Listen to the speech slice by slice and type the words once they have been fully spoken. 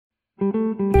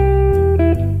Welcome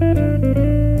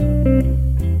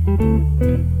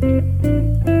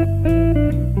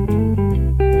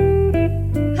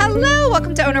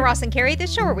to Ona, Ross, and Carrie, the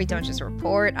show where we don't just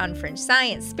report on fringe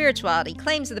science, spirituality,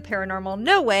 claims of the paranormal.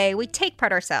 No way, we take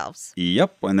part ourselves.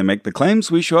 Yep, when they make the claims,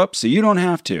 we show up so you don't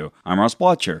have to. I'm Ross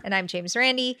Blotcher. And I'm James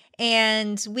Randi,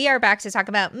 and we are back to talk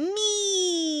about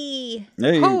me.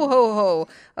 Hey. Ho, ho, ho.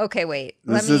 Okay, wait.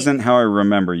 This isn't how I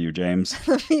remember you, James.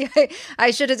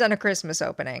 I should have done a Christmas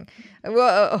opening. Ho,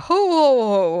 ho,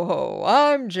 ho, ho.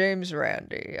 I'm James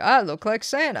Randi. I look like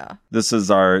Santa. This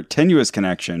is our tenuous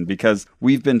connection because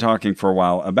we've been talking for a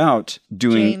while about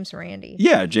doing... James Randi.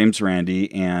 Yeah, James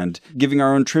Randi, and giving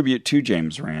our own tribute to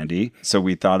James Randi. So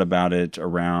we thought about it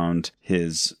around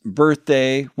his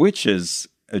birthday, which is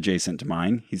adjacent to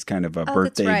mine. He's kind of a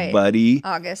birthday buddy.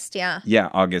 August, yeah. Yeah,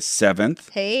 August 7th.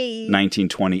 Hey.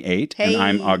 1928. Hey. And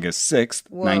I'm August 6th,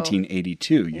 Whoa.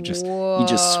 1982. You just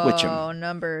switch them. Oh,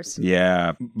 numbers.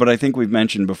 Yeah, but I think we've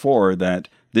mentioned before that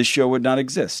this show would not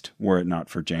exist were it not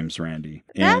for James Randi.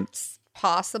 And that's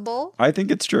possible. I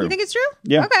think it's true. You think it's true?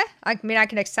 Yeah. Okay. I mean, I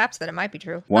can accept that it might be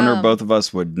true. One or both of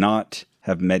us would not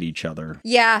have met each other.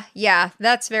 Yeah,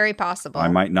 that's very possible. I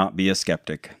might not be a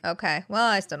skeptic. Okay, well,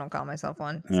 I still don't call myself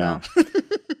one. Yeah. So.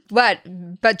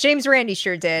 But James Randi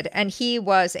sure did, and he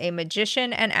was a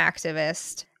magician and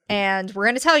activist, and we're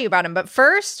going to tell you about him. But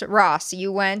first, Ross,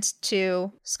 you went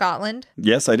to Scotland?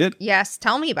 Yes, I did. Yes,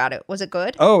 tell me about it. Was it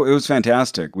good? Oh, it was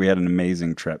fantastic. We had an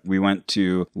amazing trip. We went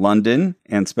to London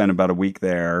and spent about a week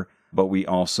there. But we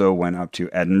also went up to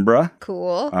Edinburgh.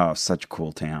 Cool. Oh, such a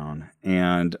cool town.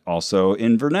 And also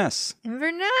Inverness.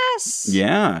 Inverness.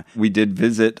 Yeah. We did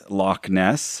visit Loch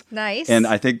Ness. Nice. And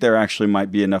I think there actually might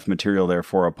be enough material there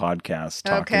for a podcast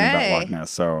talking Okay. about Loch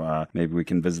Ness. So maybe we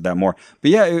can visit that more.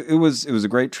 But yeah, it was a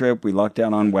great trip. We lucked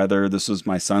out on weather. This was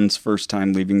my son's first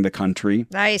time leaving the country.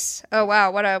 Nice. Oh,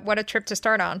 wow. What a trip to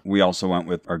start on. We also went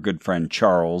with our good friend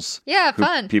Charles. Yeah, who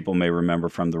fun. People may remember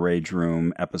from the Rage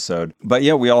Room episode. But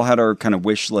yeah, we all had our kind of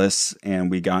wish lists,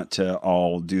 and we got to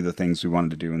all do the things we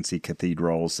wanted to do and see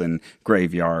cathedrals and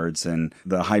graveyards and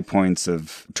the high points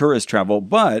of tourist travel.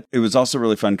 But it was also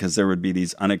really fun because there would be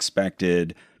these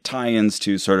unexpected tie-ins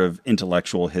to sort of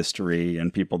intellectual history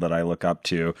and people that I look up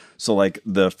to. So like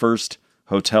the first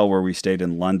hotel where we stayed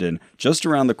in London, just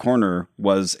around the corner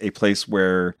was a place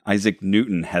where Isaac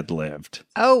Newton had lived.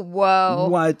 Oh, whoa.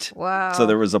 What? Wow. So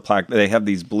there was a plaque. They have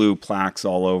these blue plaques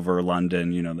all over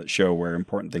London, that show where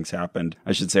important things happened.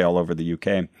 I should say all over the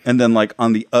UK. And then like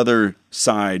on the other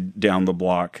side down the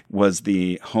block was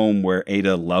the home where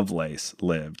Ada Lovelace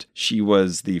lived. She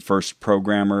was the first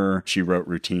programmer. She wrote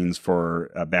routines for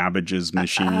Babbage's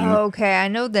machine. Okay, I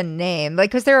know the name.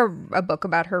 Like, was there a book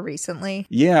about her recently?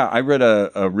 Yeah, I read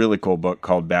a really cool book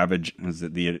called Babbage. Was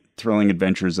it The Thrilling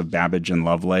Adventures of Babbage and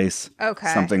Lovelace?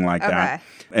 Okay. Something like that.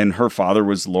 And her father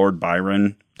was Lord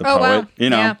Byron, the poet. Wow.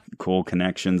 Yeah. Cool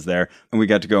connections there. And we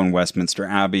got to go in Westminster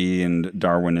Abbey, and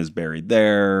Darwin is buried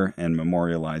there and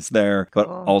memorialized there. But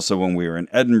also when we were in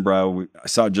Edinburgh, I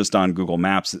saw just on Google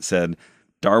Maps, it said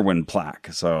Darwin plaque.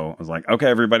 So I was like, okay,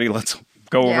 everybody, let's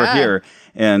go over here.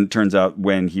 And turns out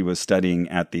when he was studying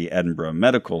at the Edinburgh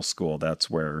Medical School, that's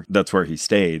where he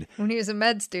stayed. When he was a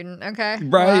med student. Okay.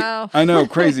 Right. Wow. I know.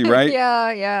 Crazy, right?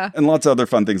 Yeah. And lots of other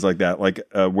fun things like that. Like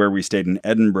where we stayed in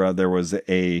Edinburgh, there was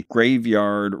a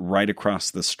graveyard right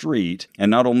across the street.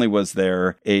 And not only was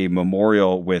there a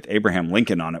memorial with Abraham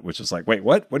Lincoln on it, which was like, wait,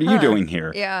 what? What are you doing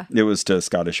here? Yeah. It was to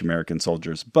Scottish American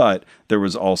soldiers. But there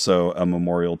was also a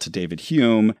memorial to David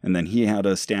Hume. And then he had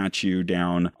a statue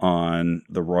down on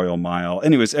the Royal Mile.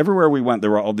 Anyways, everywhere we went,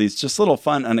 there were all these just little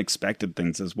fun, unexpected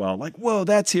things as well. Like, whoa,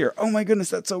 that's here. Oh my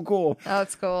goodness, that's so cool. Oh,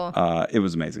 that's cool. It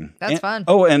was amazing. That's fun.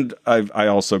 Oh, and I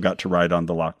also got to ride on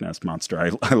the Loch Ness Monster.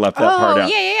 I left that part out.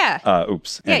 Yeah.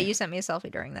 Oops. Yeah, you sent me a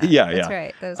selfie during that. Yeah, That's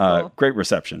right. That was cool. Great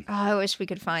reception. Oh, I wish we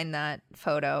could find that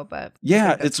photo, but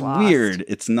Yeah, I think it's lost. weird.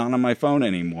 It's not on my phone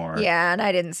anymore. Yeah, and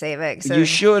I didn't save it. So You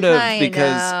should have,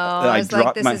 because I was like,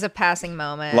 dropped this is a passing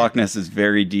moment. Loch Ness is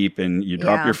very deep, and you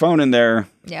drop Yeah. your phone in there.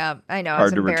 Yeah, I know. I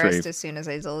was Hard to embarrassed retrieve. as soon as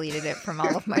I deleted it from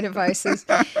all of my devices.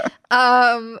 Well,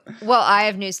 I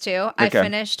have news too. I Okay.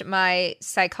 finished my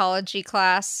psychology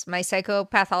class, my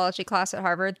psychopathology class at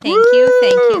Harvard. Thank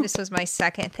you. This was my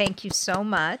second. Thank you so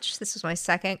much. This was my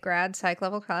second grad psych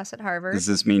level class at Harvard. Does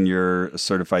this mean you're a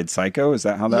certified psycho? Is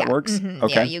that how that works? Mhm.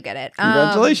 Okay. Yeah, you get it.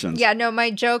 Congratulations. Yeah, no,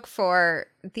 my joke for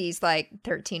these like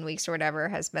 13 weeks or whatever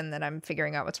has been that I'm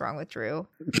figuring out what's wrong with Drew.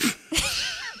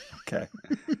 Okay.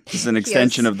 It's an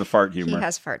extension of the fart humor. He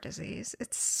has fart disease.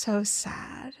 It's so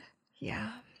sad.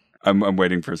 Yeah. I'm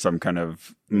waiting for some kind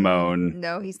of moan.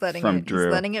 No, he's letting from it. Drew.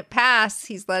 He's letting it pass.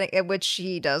 He's letting it, which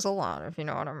he does a lot, if you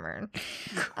know what I mean.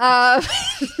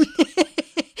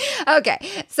 Okay,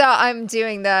 so I'm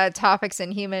doing the topics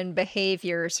in human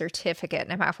behavior certificate,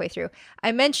 and I'm halfway through.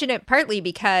 I mention it partly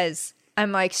because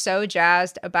I'm like so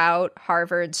jazzed about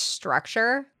Harvard's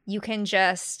structure. You can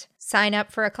just sign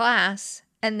up for a class,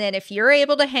 and then if you're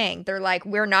able to hang, they're like,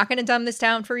 we're not going to dumb this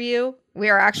down for you. We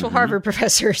are actual Harvard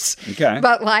professors. Okay.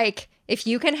 But like, if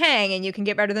you can hang and you can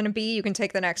get better than a B, you can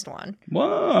take the next one.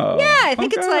 Whoa. Yeah, I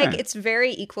think it's okay. like, it's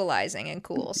very equalizing and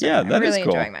cool. So Yeah, I'm that is really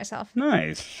cool. enjoying myself.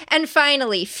 Nice. And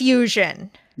finally,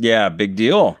 fusion. Yeah, big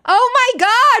deal. Oh my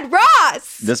God,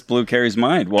 Ross! This blew Carrie's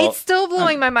mind. Well, It's still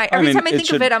blowing my mind. Every time I think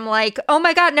of it, I'm like, oh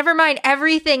my God, never mind.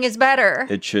 Everything is better.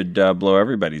 It should blow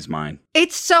everybody's mind.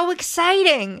 It's so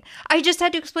exciting. I just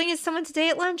had to explain it to someone today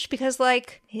at lunch because,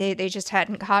 like, they just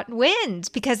hadn't caught wind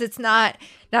because it's not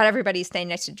everybody's staying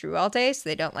next to Drew all day, so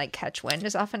they don't, like, catch wind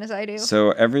as often as I do.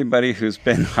 So everybody who's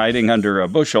been hiding under a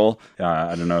bushel,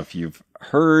 I don't know if you've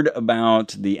heard about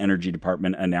the energy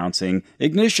department announcing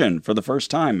ignition for the first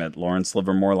time at Lawrence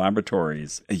Livermore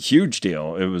Laboratories. A huge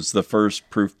deal. It was the first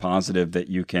proof positive that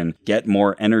you can get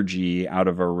more energy out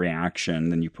of a reaction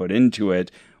than you put into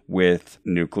it with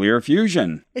nuclear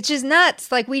fusion. It's just nuts.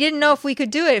 Like, we didn't know if we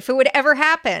could do it, if it would ever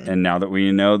happen. And now that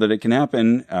we know that it can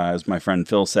happen, as my friend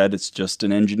Phil said, it's just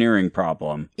an engineering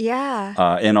problem.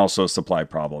 Yeah. And also a supply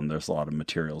problem. There's a lot of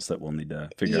materials that we'll need to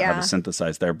figure out how to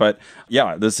synthesize there. But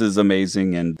yeah, this is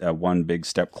amazing and one big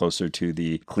step closer to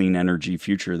the clean energy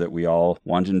future that we all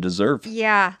want and deserve.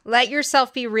 Yeah. Let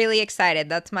yourself be really excited.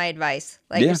 That's my advice.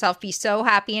 Let yourself be so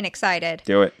happy and excited.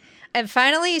 Do it. And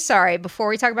finally, sorry, before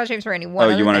we talk about James Randi,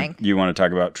 one other thing. You want to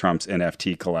talk about Trump's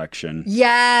NFT collection?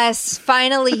 Yes,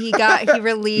 finally he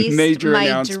released Major my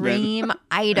announcement. dream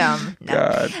item.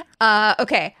 No. God.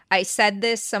 Okay, I said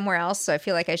this somewhere else, so I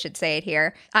feel like I should say it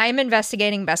here. I'm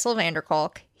investigating Bessel van der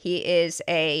Kolk. He is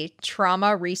a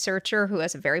trauma researcher who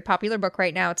has a very popular book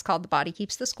right now. It's called The Body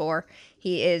Keeps the Score.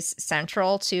 He is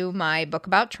central to my book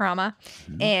about trauma,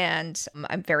 and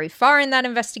I'm very far in that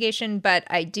investigation, but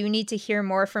I do need to hear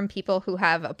more from people who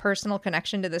have a personal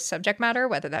connection to this subject matter,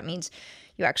 whether that means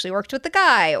you actually worked with the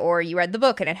guy or you read the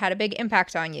book and it had a big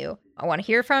impact on you. I want to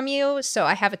hear from you, so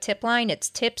I have a tip line.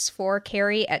 It's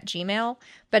tipsforcarrie@gmail.com,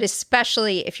 but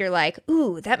especially if you're like,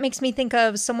 ooh, that makes me think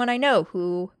of someone I know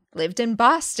who lived in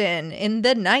Boston in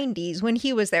the 90s when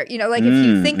he was there. You know, like if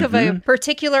you think of a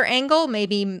particular angle,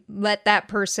 maybe let that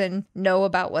person know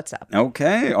about what's up.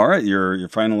 Okay. All right. You're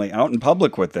finally out in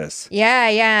public with this.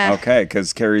 Yeah. Okay.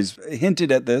 Because Carrie's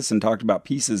hinted at this and talked about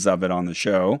pieces of it on the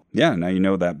show. Yeah. Now you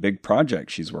know that big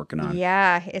project she's working on.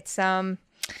 Yeah.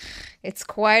 It's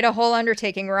quite a whole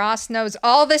undertaking. Ross knows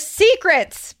all the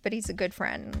secrets, but he's a good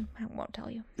friend. I won't tell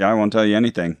you. Yeah, I won't tell you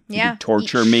anything. Yeah. You can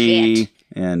torture me,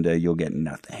 and you'll get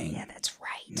nothing. Yeah, that's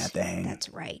right. Nothing. That's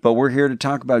right. But we're here to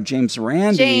talk about James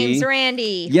Randi. James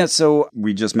Randi. Yeah, so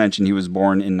we just mentioned he was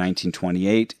born in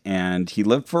 1928, and he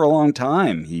lived for a long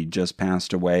time. He just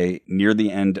passed away near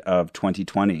the end of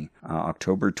 2020,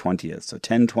 October 20th. So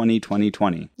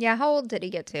 10/20/2020. Yeah, how old did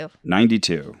he get to?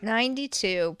 92.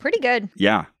 92. Pretty good.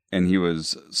 Yeah. And he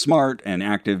was smart and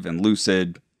active and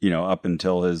lucid, up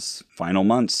until his final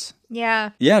months. Yeah.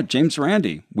 Yeah, James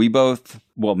Randi. We both,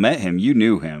 met him. You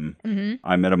knew him. Mm-hmm.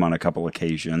 I met him on a couple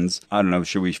occasions. I don't know.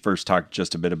 Should we first talk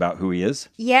just a bit about who he is?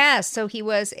 Yeah. So he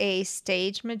was a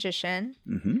stage magician,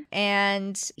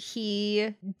 and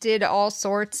he did all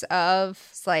sorts of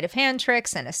sleight of hand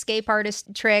tricks and escape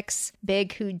artist tricks.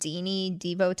 Big Houdini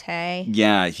devotee.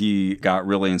 Yeah, he got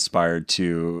really inspired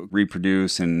to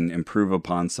reproduce and improve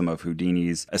upon some of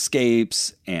Houdini's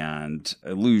escapes and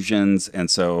illusions.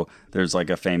 And so there's like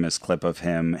a famous clip of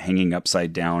him hanging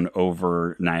upside down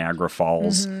over Niagara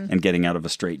Falls and getting out of a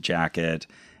straitjacket.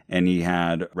 And he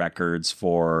had records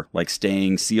for like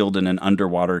staying sealed in an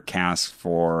underwater cask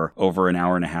for over an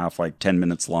hour and a half, like 10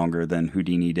 minutes longer than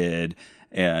Houdini did.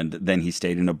 And then he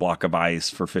stayed in a block of ice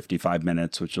for 55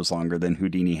 minutes, which was longer than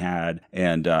Houdini had.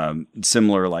 And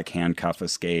similar like handcuff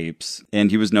escapes.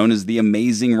 And he was known as the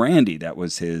Amazing Randi. That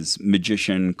was his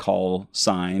magician call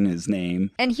sign, his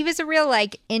name. And he was a real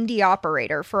like indie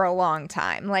operator for a long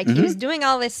time. Like he was doing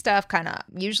all this stuff kind of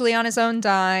usually on his own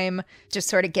dime, just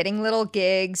sort of getting little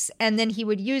gigs. And then he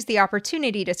would use the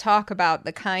opportunity to talk about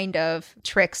the kind of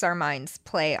tricks our minds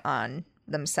play on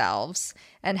themselves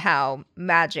and how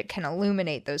magic can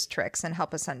illuminate those tricks and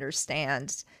help us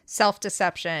understand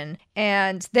self-deception.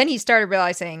 And then he started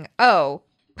realizing, oh,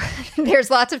 There's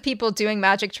lots of people doing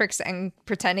magic tricks and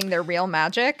pretending they're real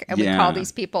magic, and we call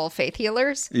these people faith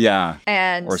healers. Yeah.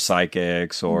 And or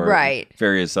psychics or right.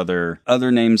 various other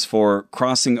names for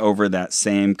crossing over that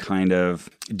same kind of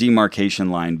demarcation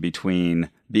line between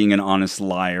being an honest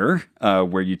liar,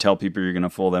 where you tell people you're going to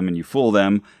fool them and you fool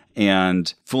them,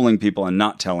 and fooling people and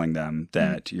not telling them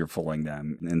that you're fooling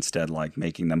them. Instead, like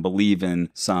making them believe in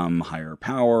some higher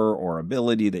power or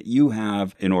ability that you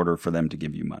have in order for them to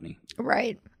give you money.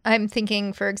 Right. I'm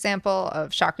thinking, for example,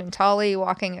 of Shakuntali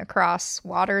walking across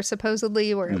water,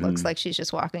 supposedly, where it looks like she's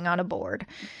just walking on a board.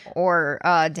 Or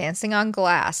dancing on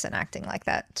glass and acting like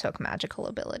that took magical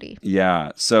ability.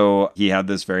 Yeah. So he had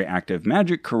this very active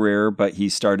magic career, but he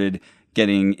started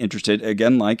getting interested,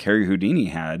 again, like Harry Houdini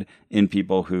had, in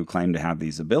people who claimed to have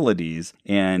these abilities.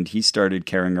 And he started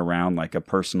carrying around like a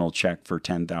personal check for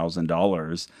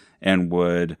 $10,000 and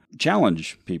would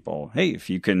challenge people. Hey, if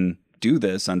you can do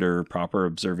this under proper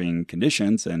observing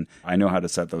conditions, and I know how to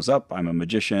set those up. I'm a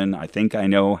magician. I think I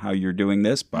know how you're doing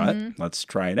this, but let's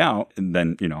try it out. And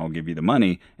then, I'll give you the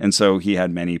money. And so he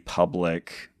had many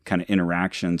public kind of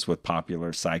interactions with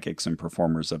popular psychics and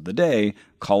performers of the day,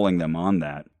 calling them on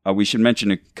that. We should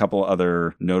mention a couple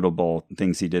other notable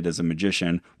things he did as a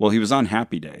magician. Well, he was on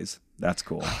Happy Days. That's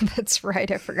cool. That's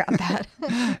right. I forgot that.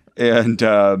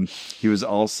 And he was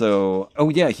also,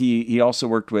 he also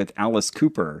worked with Alice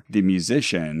Cooper, the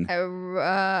musician.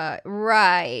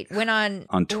 Right. Went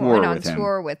on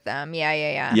tour with them.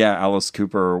 Yeah. Yeah, Alice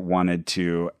Cooper wanted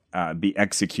to be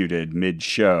executed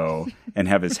mid-show and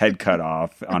have his head cut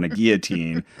off on a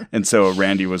guillotine. And so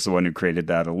Randi was the one who created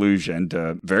that illusion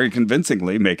to very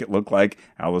convincingly make it look like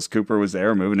Alice Cooper was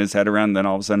there moving his head around. And then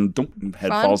all of a sudden,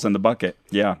 head falls in the bucket.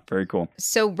 Yeah, very cool.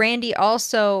 So Randi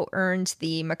also earned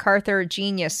the MacArthur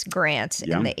Genius Grant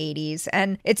in the 80s.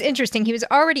 And it's interesting. He was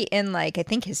already in I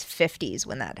think his 50s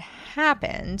when that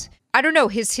happened. I don't know,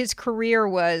 his career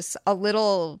was a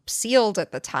little sealed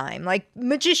at the time. Like,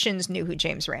 magicians knew who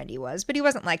James Randi was, but he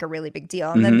wasn't a really big deal.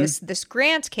 And then this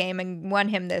grant came and won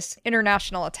him this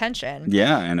international attention.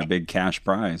 Yeah, and a big cash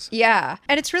prize. Yeah.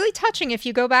 And it's really touching if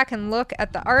you go back and look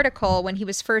at the article when he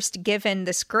was first given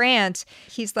this grant.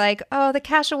 He's like, oh, the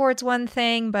cash award's one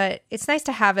thing, but it's nice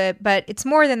to have it. But it's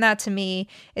more than that to me.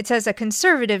 It says a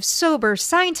conservative, sober,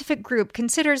 scientific group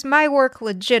considers my work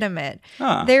legitimate.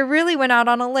 Huh. They really went out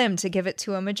on a limb to give it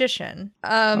to a magician.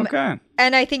 Okay.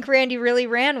 And I think Randi really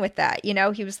ran with that.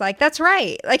 He was like, that's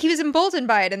right. He was emboldened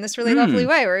by it in this really lovely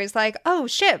way where he's like, oh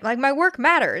shit, my work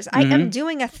matters. I am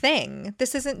doing a thing.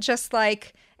 This isn't just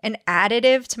an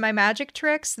additive to my magic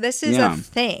tricks. This is a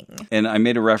thing. And I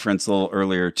made a reference a little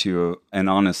earlier to an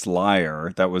honest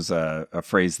liar. That was a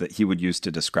phrase that he would use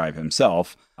to describe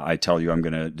himself. I tell you I'm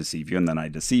going to deceive you, and then I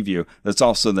deceive you. That's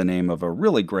also the name of a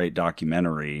really great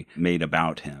documentary made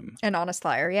about him. An Honest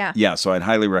Liar, yeah. Yeah, so I'd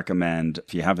highly recommend,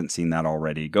 if you haven't seen that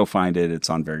already, go find it.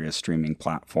 It's on various streaming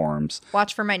platforms.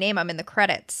 Watch for my name. I'm in the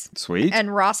credits. Sweet.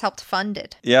 And Ross helped fund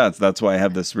it. Yeah, that's why I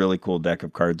have this really cool deck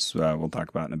of cards we'll talk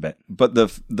about in a bit. But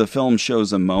the film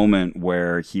shows a moment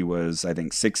where he was, I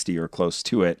think, 60 or close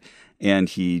to it, and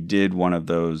he did one of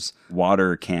those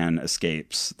water can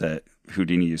escapes that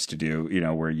Houdini used to do,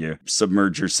 where you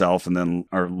submerge yourself and then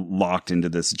are locked into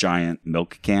this giant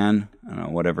milk can. I don't know,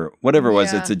 whatever it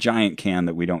was. It's a giant can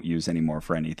that we don't use anymore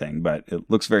for anything, but it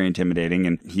looks very intimidating.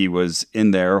 And he was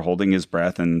in there holding his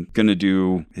breath and going to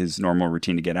do his normal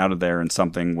routine to get out of there, and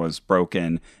something was broken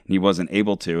and he wasn't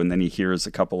able to. And then he hears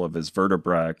a couple of his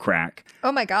vertebrae crack.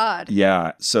 Oh my God.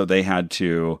 Yeah. So they had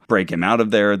to break him out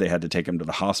of there. They had to take him to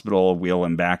the hospital, wheel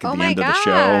him back at the end of the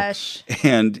show.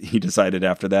 And he decided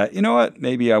after that, you know what?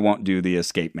 Maybe I won't do the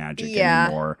escape magic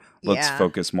anymore. Let's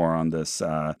focus more on this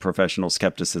professional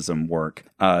skepticism work.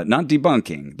 Not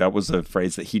debunking. That was a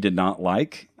phrase that he did not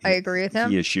like. I agree with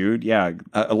him. He eschewed. Yeah.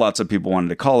 Lots of people wanted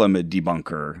to call him a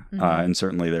debunker. And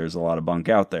certainly there's a lot of bunk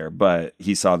out there. But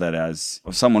he saw that as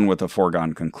someone with a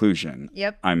foregone conclusion.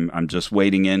 Yep. I'm just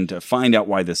wading in to find out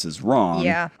why this is wrong.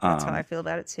 Yeah. That's how I feel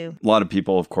about it too. A lot of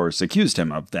people, of course, accused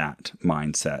him of that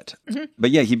mindset. But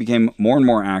yeah, he became more and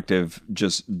more active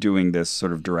just doing this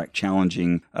sort of direct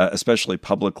challenging, especially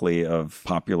publicly, of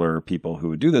popular people who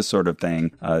would do this sort of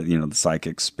thing, the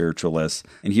psychics, spiritualists.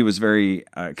 And he was very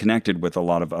connected with a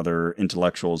lot of of other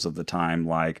intellectuals of the time,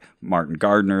 like Martin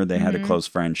Gardner. They had a close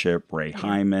friendship. Ray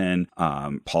Hyman,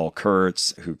 Paul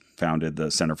Kurtz, who founded the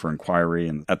Center for Inquiry.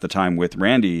 And at the time with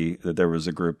Randi, there was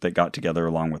a group that got together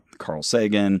along with Carl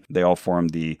Sagan. They all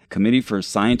formed the Committee for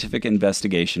Scientific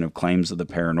Investigation of Claims of the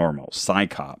Paranormal,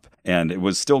 CSICOP. And it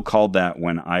was still called that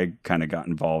when I kind of got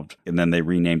involved. And then they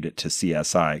renamed it to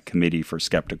CSI, Committee for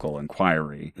Skeptical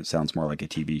Inquiry. It sounds more like a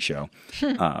TV show.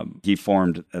 He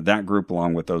formed that group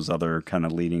along with those other kind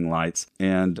of leading lights.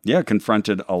 And yeah,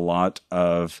 confronted a lot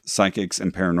of psychics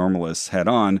and paranormalists head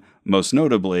on, most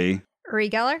notably Uri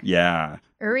Geller? Yeah.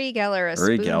 Uri Geller, a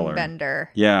spoon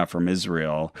bender. Yeah, from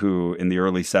Israel, who in the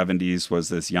early 70s was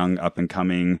this young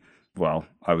up-and-coming, well,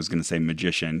 I was going to say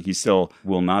magician. He still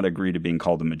will not agree to being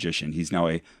called a magician. He's now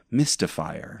a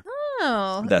mystifier.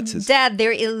 Oh, that's his Dad,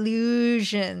 they're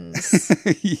illusions.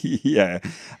 Yeah.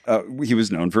 He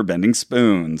was known for bending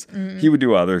spoons. He would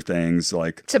do other things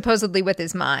like... Supposedly with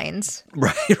his mind.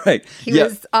 Right. He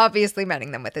was obviously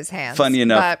bending them with his hands. Funny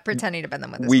enough, but pretending to bend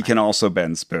them with his we mind. can also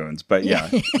bend spoons. But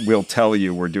yeah, we'll tell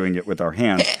you we're doing it with our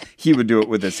hands. He would do it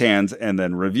with his hands and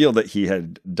then reveal that he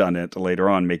had done it later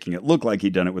on, making it look like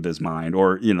he'd done it with his mind.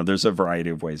 Or, there's a variety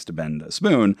of ways to bend a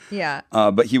spoon. Yeah.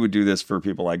 But he would do this for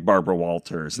people like Barbara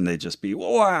Walters, and they'd just be,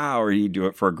 wow, or he'd do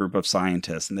it for a group of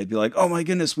scientists, and they'd be like, oh my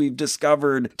goodness, we've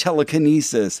discovered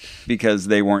telekinesis, because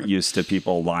they weren't used to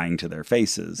people lying to their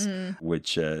faces,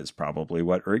 which is probably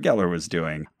what Uri Geller was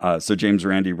doing. So James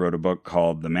Randi wrote a book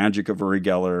called The Magic of Uri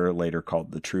Geller, later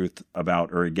called The Truth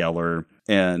About Uri Geller.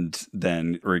 And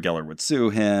then Uri Geller would sue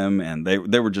him, and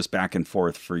they were just back and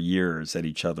forth for years at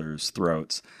each other's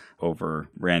throats over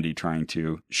Randi trying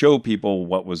to show people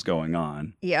what was going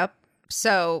on. Yep.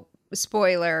 So,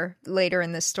 spoiler, later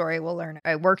in this story, we'll learn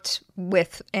I worked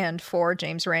with and for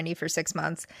James Randi for 6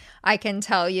 months. I can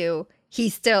tell you he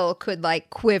still could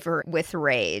quiver with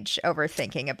rage over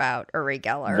thinking about Uri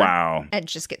Geller. Wow. And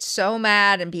just get so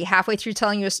mad and be halfway through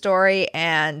telling you a story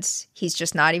and he's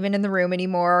just not even in the room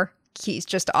anymore. He's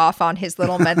just off on his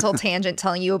little mental tangent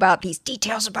telling you about these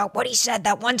details about what he said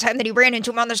that one time that he ran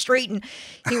into him on the street, and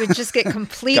he would just get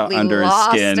completely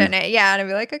lost in it. Yeah, and I'd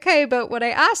be like, okay, but what I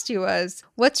asked you was,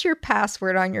 what's your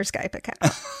password on your Skype account?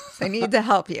 I need to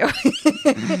help you.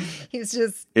 He's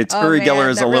just... It's Uri Geller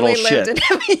is a little shit.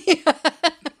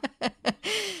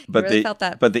 But really felt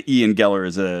that. But the E in Geller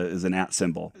is an @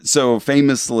 symbol. So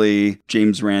famously,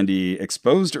 James Randi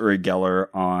exposed Uri Geller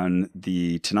on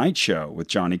the Tonight Show with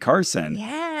Johnny Carson.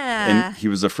 Yeah. And he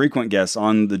was a frequent guest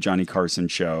on the Johnny Carson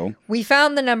show. We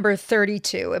found the number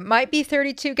 32. It might be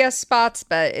 32 guest spots,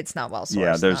 but it's not well sourced.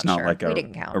 Yeah, there's not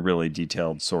sure. a really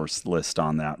detailed source list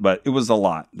on that. But it was a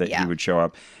lot that he would show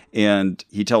up. And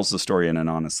he tells the story in An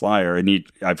Honest Liar. And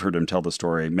I've heard him tell the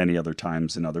story many other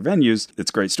times in other venues.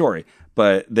 It's a great story.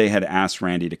 But they had asked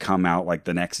Randi to come out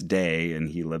the next day, and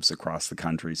he lives across the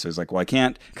country. So he's like, well, I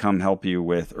can't come help you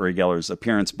with Uri Geller's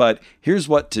appearance, but here's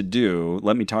what to do.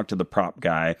 Let me talk to the prop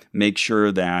guy. Make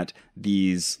sure that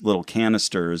these little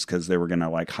canisters, because they were going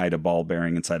to hide a ball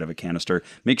bearing inside of a canister,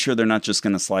 make sure they're not just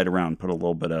going to slide around, put a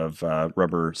little bit of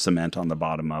rubber cement on the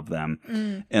bottom of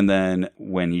them. And then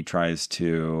when he tries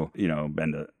to,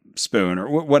 bend a spoon or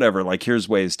whatever, here's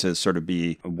ways to sort of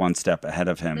be one step ahead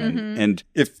of him. And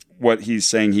if what he's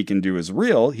saying he can do is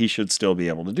real, he should still be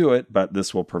able to do it, but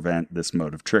this will prevent this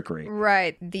mode of trickery.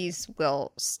 Right. These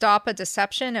will stop a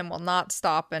deception and will not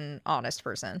stop an honest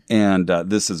person. And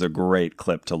this is a great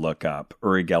clip to look up.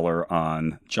 Uri Geller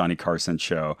on Johnny Carson's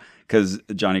show, because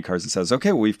Johnny Carson says,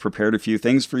 okay, well, we've prepared a few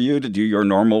things for you to do your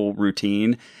normal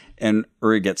routine. And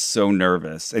Uri gets so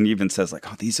nervous and even says I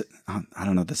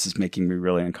don't know, this is making me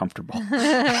really uncomfortable.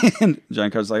 And Johnny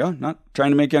Carson's like, oh, not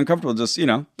trying to make you uncomfortable. Just,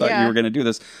 thought you were going to do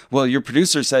this. Well, your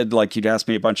producer said you'd ask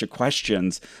me a bunch of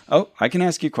questions. Oh, I can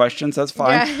ask you questions. That's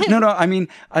fine. Yeah. No, I mean,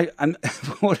 I'm,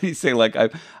 what did he say?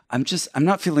 I'm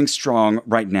not feeling strong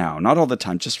right now. Not all the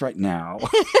time, just right now.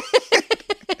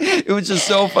 It was just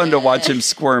so fun to watch him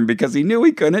squirm because he knew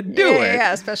he couldn't do it.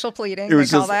 Yeah, special pleading. It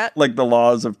was just that. The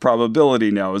laws of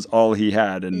probability now is all he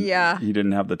had, and he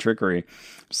didn't have the trickery.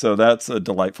 So that's a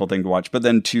delightful thing to watch. But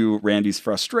then to Randi's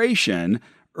frustration,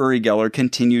 Uri Geller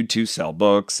continued to sell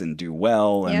books and do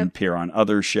well and appear on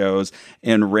other shows.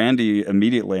 And Randi,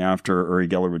 immediately after Uri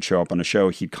Geller would show up on a show,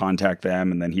 he'd contact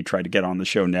them, and then he'd try to get on the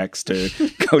show next to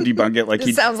go debunk it.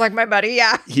 This sounds like my buddy,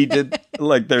 yeah. He did,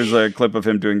 there's a clip of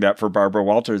him doing that for Barbara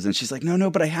Walters, and she's like, no,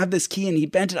 but I have this key, and he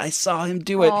bent it. I saw him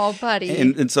do it. Oh, buddy.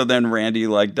 And so then Randi,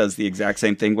 does the exact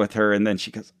same thing with her, and then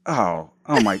she goes, oh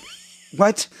my...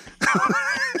 what?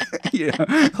 You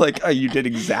did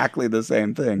exactly the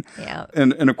same thing. Yeah.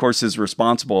 And of course, his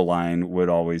responsible line would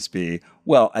always be,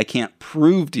 well, I can't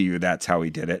prove to you that's how he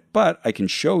did it, but I can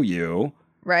show you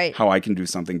Right. how I can do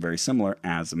something very similar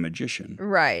as a magician.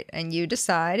 Right. And you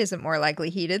decide, is it more likely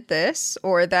he did this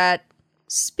or that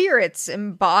spirits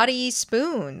embody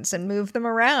spoons and move them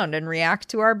around and react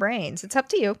to our brains? It's up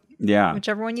to you. Yeah.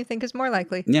 Whichever one you think is more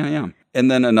likely. Yeah. And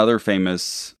then another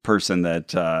famous person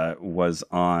that was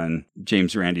on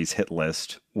James Randi's hit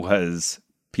list was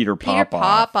Peter Popoff. Peter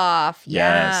Popoff.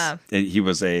 Yeah. Yes. He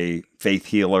was a faith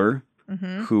healer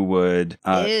who would...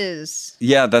 is.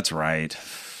 Yeah, that's right.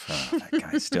 That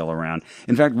guy's still around.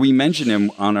 In fact, we mentioned him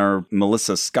on our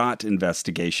Melissa Scott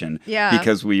investigation. Yeah.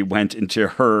 Because we went into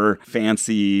her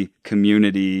fancy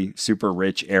community, super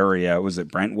rich area. Was it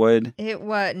Brentwood? It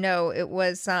was,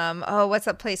 what's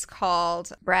that place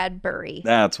called? Bradbury.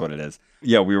 That's what it is.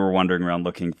 Yeah, we were wandering around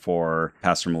looking for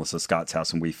Pastor Melissa Scott's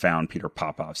house, and we found Peter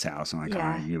Popoff's house. I'm like,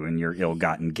 you and your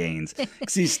ill-gotten gains.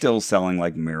 Because he's still selling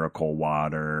like miracle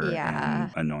water and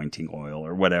anointing oil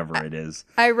or whatever it is.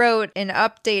 I wrote an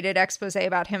updated expose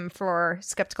about him for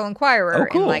Skeptical Inquirer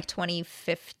in like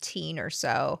 2015 or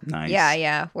so. Nice.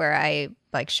 Yeah, where I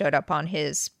showed up on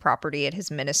his property at his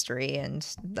ministry and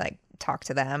talked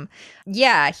to them.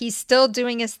 Yeah, he's still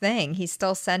doing his thing. He's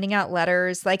still sending out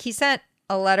letters. He sent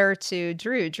a letter to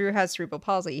Drew. Drew has cerebral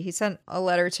palsy. He sent a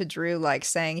letter to Drew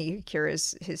saying he could cure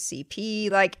his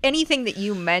CP. Anything that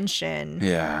you mention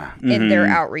in their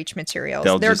outreach materials,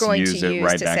 they're going to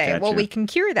use to say, well, we can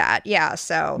cure that. Yeah.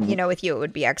 So, with you, it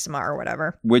would be eczema or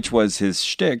whatever. Which was his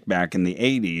shtick back in the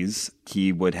 80s.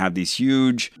 He would have these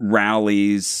huge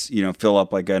rallies, fill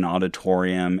up like an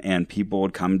auditorium, and people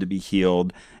would come to be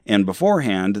healed. And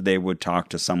beforehand, they would talk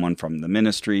to someone from the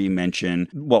ministry,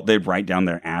 they'd write down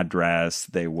their address.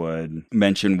 They would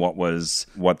mention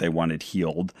what they wanted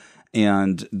healed.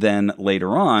 And then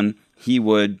later on, he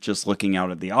would, just looking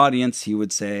out at the audience, he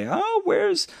would say, oh,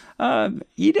 where's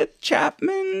Edith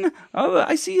Chapman? Oh,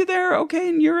 I see you there. Okay,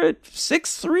 and you're at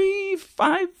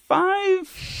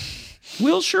 6355.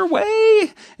 Wilshire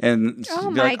Way, and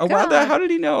oh be my like, oh God. wow, how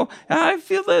did he know? I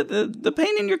feel the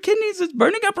pain in your kidneys is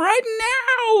burning up right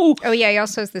now. Oh yeah, he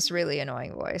also has this really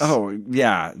annoying voice. Oh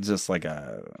yeah, just like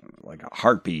a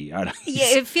harpy. Yeah,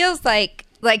 it feels like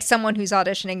someone who's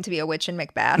auditioning to be a witch in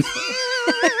Macbeth.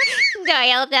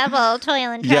 Toil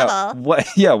and trouble.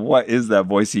 What is that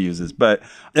voice he uses? But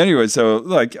anyway, so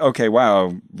okay,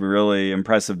 wow, really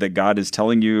impressive that God is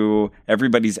telling you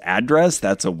everybody's address.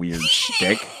 That's a weird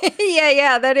shtick.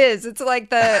 Yeah, that is. It's like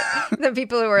the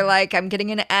people who are like, I'm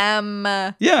getting an M.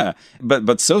 Yeah,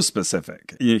 but so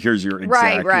specific. Here's your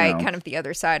exact, right, kind of the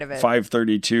other side of it.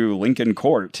 532 Lincoln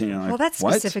Court. Well, that's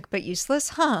specific but useless,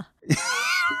 huh?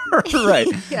 Right.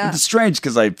 Yeah. It's strange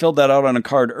because I filled that out on a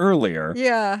card earlier.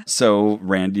 Yeah. So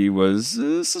Randi was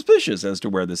suspicious as to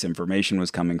where this information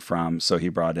was coming from. So he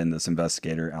brought in this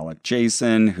investigator, Alec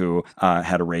Jason, who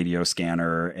had a radio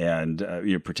scanner and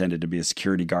pretended to be a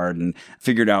security guard and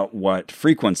figured out what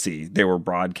frequency they were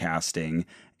broadcasting.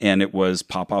 And it was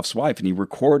Popoff's wife. And he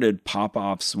recorded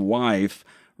Popoff's wife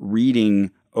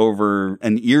reading over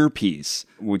an earpiece,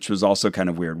 which was also kind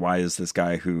of weird. Why is this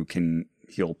guy who can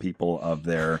heal people of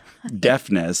their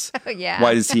deafness?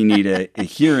 Why does he need a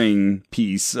hearing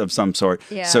piece of some sort?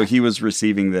 Yeah. So he was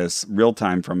receiving this real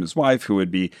time from his wife, who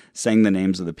would be saying the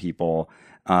names of the people.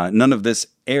 None of this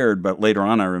aired, but later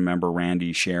on I remember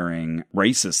Randi sharing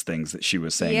racist things that she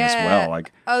was saying as well.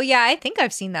 I think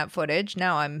I've seen that footage.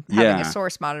 Now I'm having a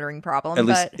source monitoring problem. At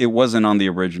least it wasn't on the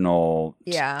original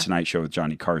Tonight Show with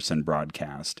Johnny Carson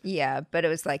broadcast. Yeah, but it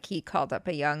was he called up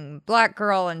a young black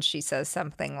girl and she says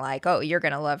something like, oh, you're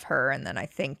going to love her. And then I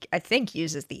think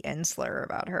uses the N slur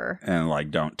about her.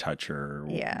 And don't touch her.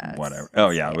 Yeah. Whatever.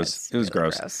 It was really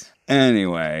gross.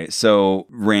 Anyway, so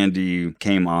Randi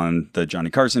came on the Johnny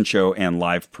Carson show and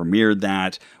live premiered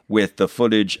that with the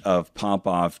footage of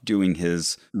Popoff doing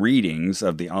his readings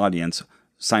of the audience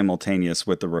simultaneous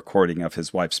with the recording of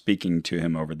his wife speaking to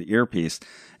him over the earpiece.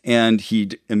 And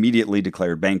he immediately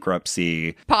declared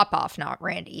bankruptcy. Popoff, not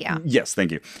Randi, yeah. Yes,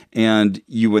 thank you. And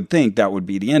you would think that would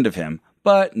be the end of him.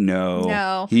 But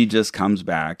no, he just comes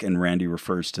back, and Randi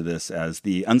refers to this as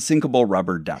the unsinkable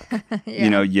rubber duck.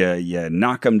 Yeah. You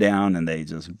knock them down, and they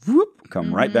just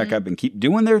come right back up and keep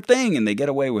doing their thing, and they get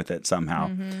away with it somehow.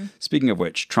 Speaking of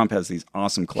which, Trump has these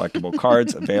awesome collectible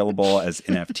cards available as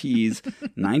NFTs,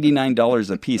 $99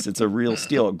 a piece. It's a real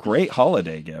steal. Great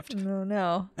holiday gift.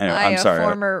 No. Anyway, I'm sorry. A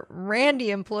former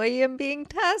Randi employee am being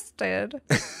tested.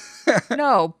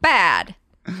 No, bad.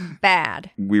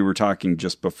 We were talking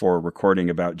just before recording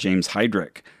about James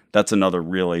Heydrich. That's another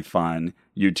really fun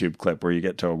YouTube clip where you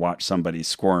get to watch somebody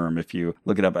squirm. If you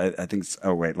look it up, I think,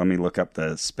 let me look up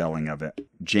the spelling of it.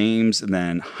 James and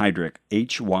then Heydrich,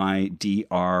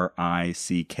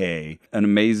 Hydrick. An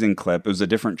amazing clip. It was a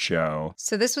different show.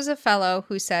 So this was a fellow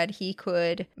who said he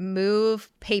could move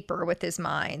paper with his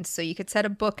mind. So you could set a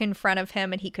book in front of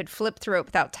him and he could flip through it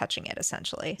without touching it,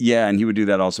 essentially. Yeah, and he would do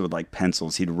that also with like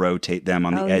pencils. He'd rotate them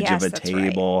on the edge of a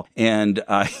table. Right. And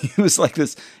he was like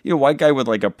this, white guy with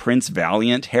like a Prince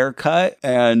Valiant haircut.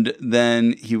 And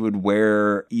then he would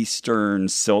wear Eastern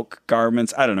silk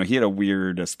garments. I don't know. He had a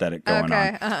weird aesthetic going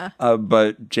on. Uh-huh.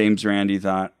 But James Randi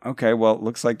thought, okay, well, it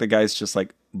looks like the guy's just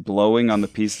like blowing on the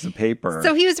pieces of paper.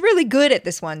 So he was really good at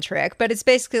this one trick, but it's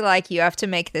basically like you have to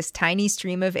make this tiny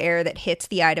stream of air that hits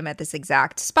the item at this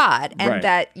exact spot and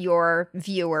that your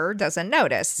viewer doesn't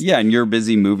notice. Yeah, and you're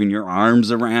busy moving your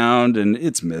arms around and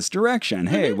it's misdirection.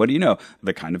 Hey, what do you know?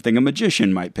 The kind of thing a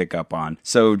magician might pick up on.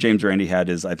 So James Randi had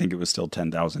his, I think it was still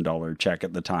 $10,000 check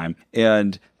at the time,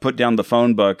 and put down the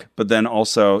phone book, but then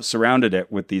also surrounded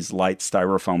it with these light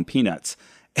styrofoam peanuts.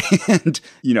 And,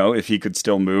 if he could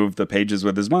still move the pages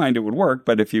with his mind, it would work.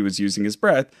 But if he was using his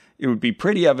breath, it would be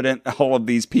pretty evident all of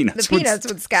these peanuts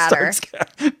would scatter.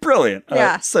 Brilliant.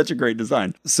 Yeah. Such a great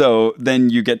design. So then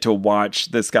you get to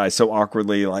watch this guy so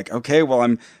awkwardly like, okay, well,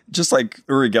 I'm just like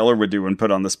Uri Geller would do when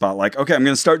put on the spot. Like, okay, I'm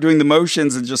going to start doing the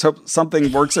motions and just hope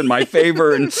something works in my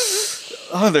favor. And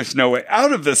there's no way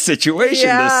out of this situation.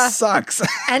 Yeah. This sucks.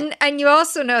 And you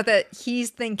also know that he's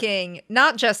thinking,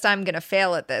 not just I'm going to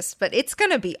fail at this, but it's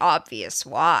going to be obvious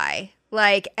why.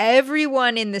 Like,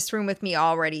 everyone in this room with me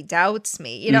already doubts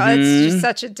me. It's just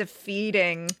such a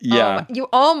defeating... Yeah. You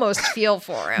almost feel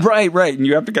for him. Right. And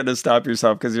you have to kind of stop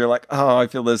yourself because you're like, I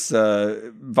feel this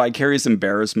vicarious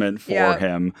embarrassment for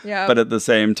him. Yeah. But at the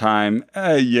same time,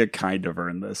 you kind of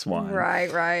earned this one.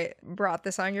 Right. Brought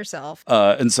this on yourself.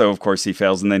 And so, of course, he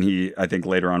fails. And then he, I think,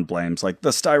 later on blames, like,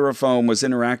 the styrofoam was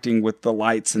interacting with the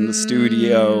lights in the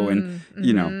studio. And,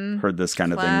 heard this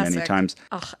kind of thing many times.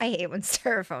 I hate when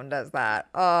styrofoam does that.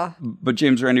 But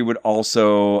James Randi would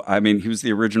also, he was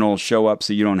the original show up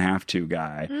so you don't have to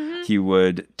guy. Mm-hmm. He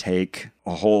would take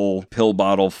a whole pill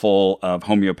bottle full of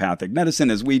homeopathic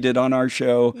medicine as we did on our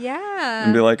show. Yeah.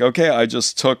 And be like, okay, I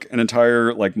just took an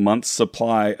entire month's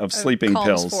supply of sleeping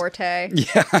pills. Forte.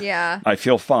 Yeah. I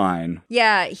feel fine.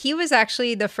 Yeah. He was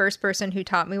actually the first person who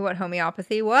taught me what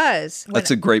homeopathy was. That's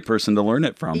a great person to learn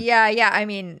it from. Yeah.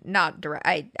 Not direct.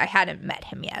 I hadn't met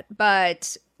him yet,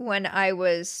 but when I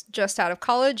was just out of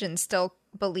college and still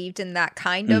believed in that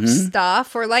kind of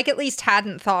stuff, or at least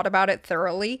hadn't thought about it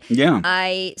thoroughly. Yeah.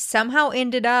 I somehow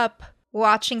ended up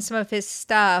watching some of his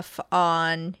stuff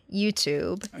on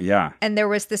YouTube. Yeah. And there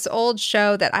was this old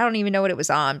show that I don't even know what it was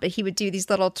on, but he would do these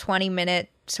little 20-minute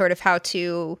sort of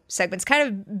how-to segments, kind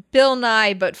of Bill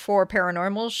Nye, but for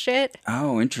paranormal shit.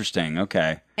 Oh, interesting.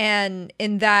 Okay. And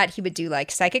in that, he would do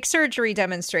psychic surgery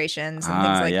demonstrations and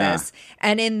things like this.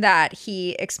 And in that,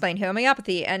 he explained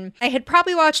homeopathy. And I had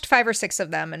probably watched 5 or 6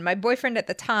 of them. And my boyfriend at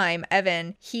the time,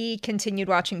 Evan, he continued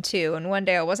watching too. And one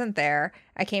day I wasn't there.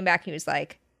 I came back and he was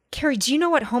like, Carrie, do you know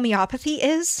what homeopathy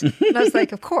is? And I was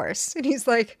like, of course. And he's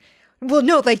like, well,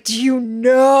 no, do you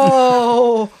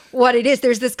know what it is?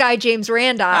 There's this guy, James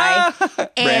Randi.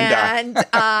 And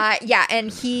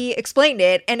and he explained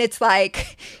it. And it's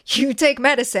like, you take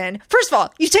medicine. First of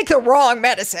all, you take the wrong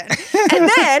medicine.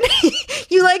 And then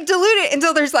you dilute it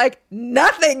until there's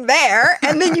nothing there.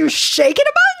 And then you shake it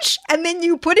a bunch. And then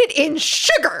you put it in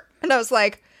sugar. And I was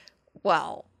like,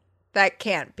 well, that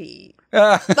can't be.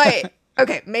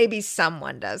 Okay, maybe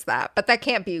someone does that, but that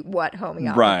can't be what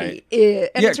homeopathy is.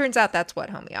 And it turns out that's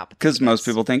what homeopathy is. Because most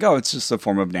people think, it's just a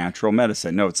form of natural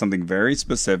medicine. No, it's something very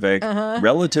specific,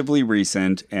 relatively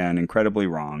recent, and incredibly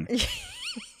wrong.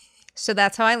 So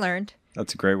that's how I learned.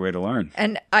 That's a great way to learn.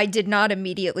 And I did not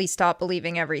immediately stop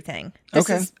believing everything. I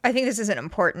think this is an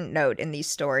important note in these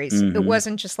stories. It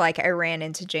wasn't just I ran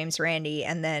into James Randi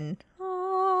and then...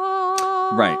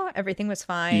 Right. Everything was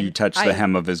fine. You touched the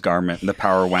hem of his garment and the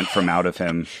power went from out of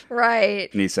him. Right.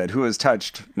 And he said, who has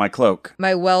touched my cloak?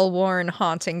 My well-worn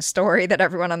haunting story that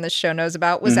everyone on this show knows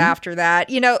about was after that.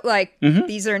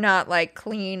 These are not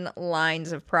clean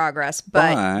lines of progress,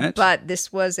 but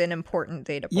this was an important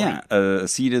data point. Yeah. A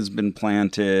seed has been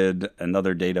planted.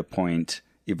 Another data point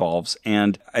evolves.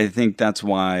 And I think that's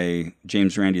why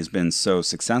James Randi has been so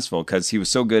successful, because he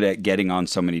was so good at getting on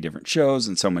so many different shows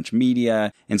and so much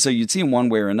media. And so you'd see him one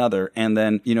way or another. And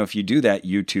then, if you do that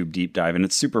YouTube deep dive, and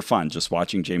it's super fun just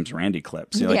watching James Randi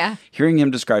clips, hearing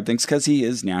him describe things, because he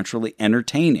is naturally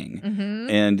entertaining.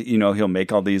 And, he'll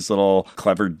make all these little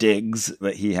clever digs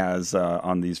that he has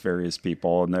on these various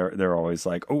people. And they're always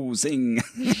like, oh, zing.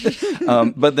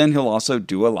 But then he'll also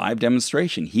do a live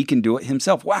demonstration. He can do it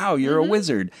himself. Wow, you're a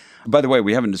wizard. By the way,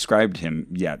 we haven't described him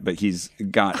yet, but he's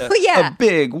got a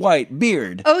big white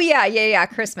beard. Oh, yeah.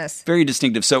 Christmas. Very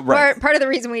distinctive. So, part of the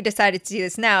reason we decided to do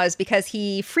this now is because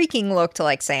he freaking looked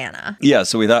like Santa. Yeah,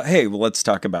 so we thought, hey, well, let's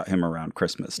talk about him around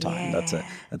Christmas time. Yeah.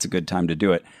 That's a good time to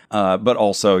do it. But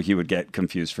also, he would get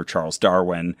confused for Charles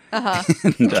Darwin.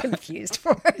 Confused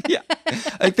for it. Yeah.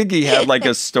 I think he had like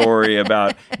a story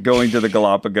about going to the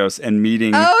Galapagos and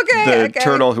meeting the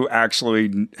turtle who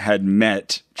actually had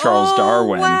met Charles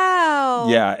Darwin. Wow.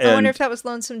 Yeah. I wonder if that was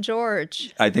Lonesome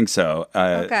George. I think so.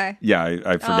 Okay. Yeah,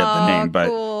 I forget the name, but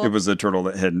cool. It was a turtle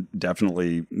that had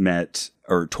definitely met,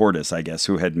 or tortoise, I guess,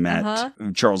 who had met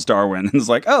Charles Darwin, and was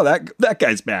like, oh, that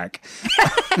guy's back.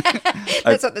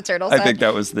 That's what the turtle said. I think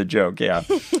that was the joke, yeah.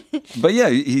 But yeah,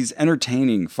 he's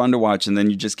entertaining, fun to watch, and then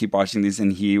you just keep watching these,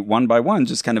 and he, one by one,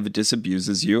 just kind of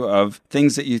disabuses you of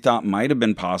things that you thought might have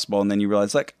been possible, and then you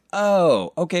realize, like,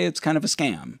 oh, okay, it's kind of a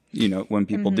scam, when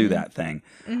people do that thing.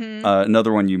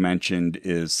 Another one you mentioned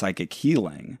is psychic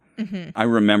healing. I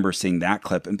remember seeing that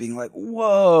clip and being like,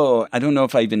 whoa, I don't know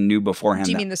if I even knew beforehand.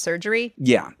 Do you mean the surgery?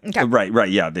 Yeah. Okay. Right.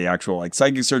 Yeah. The actual like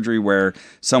psychic surgery where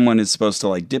someone is supposed to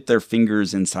like dip their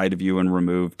fingers inside of you and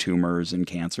remove tumors and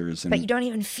cancers. But you don't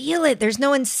even feel it. There's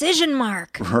no incision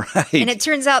mark. Right. And it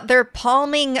turns out they're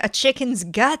palming a chicken's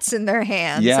guts in their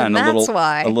hands. Yeah. And that's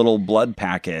why. A little blood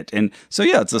packet. And so,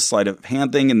 yeah, it's a sleight of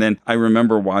hand thing. And then I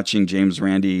remember watching James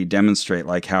Randi demonstrate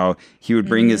like how he would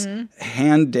bring his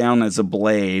hand down as a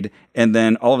blade and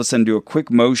then all of a sudden do a quick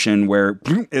motion where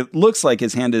it looks like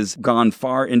his hand has gone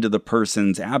far into the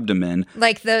person's abdomen.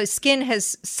 Like the skin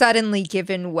has suddenly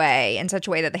given way in such a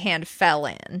way that the hand fell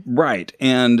in. Right.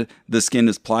 And the skin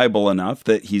is pliable enough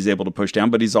that he's able to push down,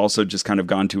 but he's also just kind of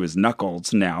gone to his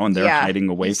knuckles now, and they're hiding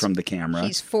away from the camera.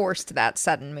 He's forced that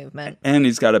sudden movement. And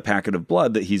he's got a packet of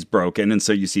blood that he's broken, and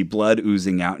so you see blood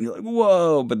oozing out, and you're like,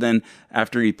 whoa. But then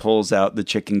after he pulls out the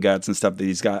chicken guts and stuff that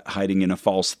he's got hiding in a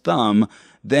false thumb,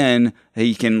 then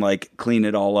he can like clean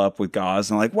it all up with gauze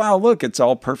and like, wow, look, it's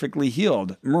all perfectly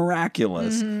healed.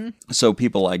 Miraculous. So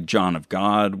people like John of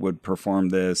God would perform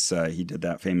this. He did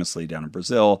that famously down in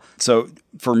Brazil. So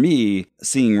for me,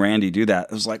 seeing Randi do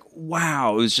that, it was like,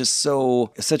 wow, it was just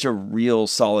such a real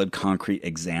solid concrete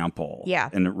example. Yeah.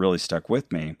 And it really stuck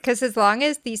with me. Because as long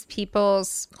as these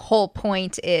people's whole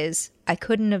point is, I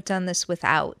couldn't have done this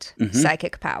without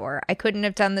psychic power. I couldn't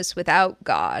have done this without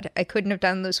God. I couldn't have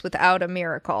done this without a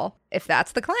miracle. If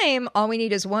that's the claim, all we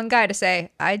need is one guy to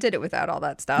say, I did it without all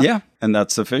that stuff. Yeah, and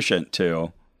that's sufficient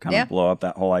to kind of blow up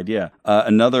that whole idea.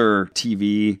 Another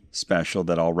TV special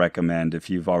that I'll recommend if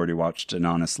you've already watched An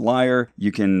Honest Liar,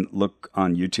 you can look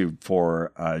on YouTube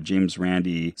for a James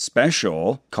Randi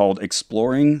special called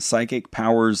Exploring Psychic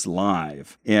Powers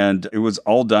Live. And it was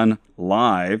all done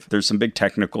live. There's some big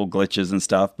technical glitches and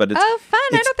stuff, but it's... Oh, fun.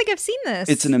 I don't think I've seen this.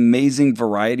 It's an amazing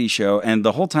variety show. And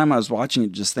the whole time I was watching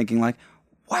it just thinking like,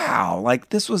 wow, like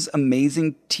this was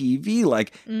amazing TV.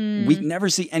 Like we never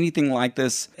see anything like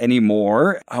this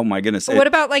anymore. Oh my goodness. What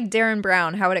about like Darren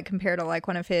Brown? How would it compare to like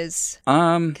one of his?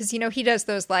 Because he does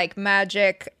those like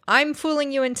magic. I'm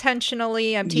fooling you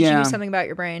intentionally. I'm teaching you something about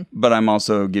your brain. But I'm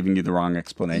also giving you the wrong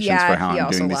explanations for how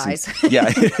I'm doing lies. this. Yeah,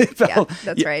 it felt,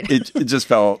 that's right. It just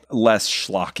felt less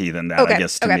schlocky than that, I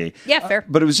guess, to me. Yeah, fair.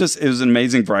 But it was an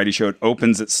amazing variety show. It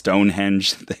opens at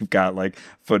Stonehenge. They've got like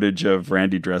footage of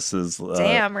Randi dresses.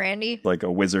 Damn, Randi. Like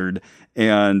a wizard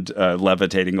and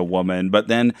levitating a woman. But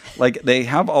then like they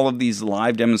have all of these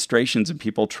live demonstrations of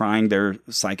people trying their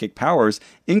psychic powers,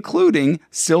 including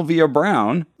Sylvia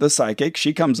Brown, the psychic.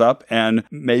 She comes up and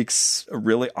makes a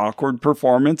really awkward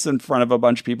performance in front of a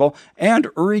bunch of people. And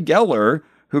Uri Geller,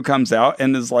 who comes out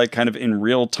and is like kind of in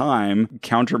real time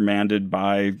countermanded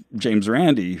by James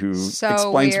Randi, who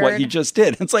explains what he just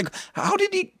did. It's like, how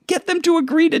did he get them to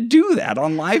agree to do that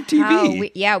on live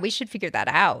TV? We should figure that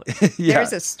out.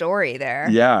 There's a story there.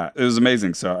 Yeah, it was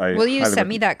amazing. So Will you send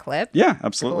me that clip? Yeah,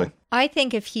 absolutely. Cool. I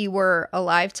think if he were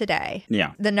alive today,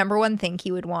 the number one thing he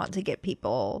would want to get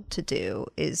people to do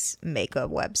is make a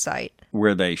website.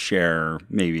 Where they share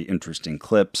maybe interesting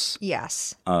clips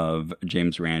of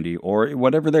James Randi or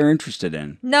whatever they're interested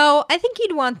in. No, I think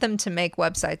he'd want them to make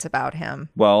websites about him.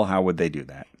 Well, how would they do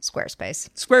that? Squarespace.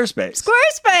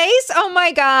 Squarespace. Oh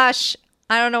my gosh.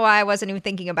 I don't know why I wasn't even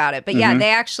thinking about it. But yeah, they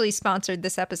actually sponsored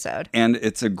this episode. And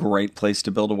it's a great place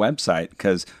to build a website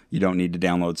because you don't need to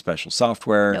download special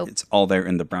software. Nope. It's all there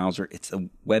in the browser. It's a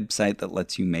website that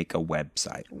lets you make a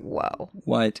website. Whoa.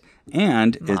 What?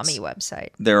 And Mommy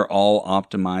website. They're all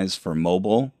optimized for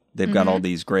mobile. They've got all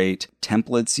these great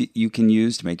templates you can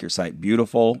use to make your site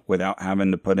beautiful without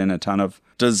having to put in a ton of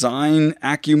design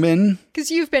acumen.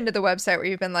 Because you've been to the website where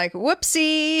you've been like,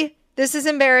 whoopsie, this is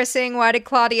embarrassing. Why did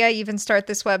Claudia even start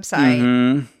this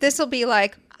website? This will be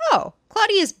like, oh,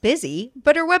 Claudia's busy,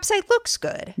 but her website looks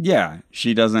good. Yeah,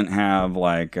 she doesn't have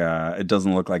like, it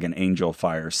doesn't look like an Angel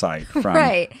Fire site from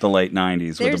the late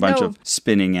 90s with a bunch of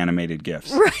spinning animated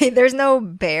GIFs. Right, there's no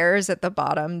bears at the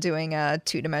bottom doing a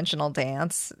two-dimensional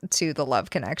dance to the Love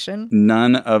Connection.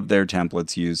 None of their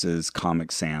templates uses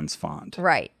Comic Sans font.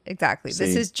 Right, exactly. See,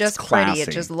 this is just pretty. It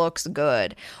just looks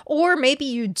good. Or maybe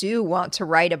you do want to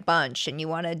write a bunch and you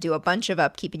want to do a bunch of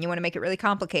upkeep and you want to make it really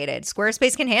complicated.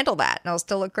 Squarespace can handle that and it'll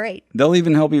still look great. They'll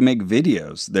even help you make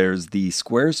videos. There's the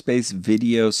Squarespace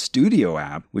Video Studio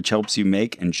app, which helps you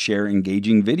make and share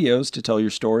engaging videos to tell your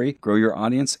story, grow your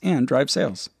audience, and drive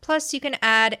sales. Plus, you can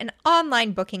add an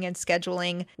online booking and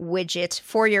scheduling widget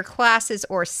for your classes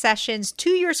or sessions to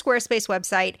your Squarespace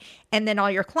website, and then all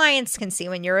your clients can see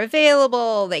when you're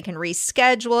available. They can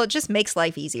reschedule. It just makes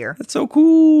life easier. That's so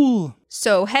cool.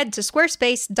 So head to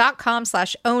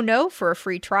squarespace.com/ohno for a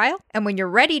free trial. And when you're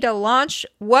ready to launch,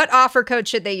 what offer code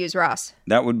should they use, Ross?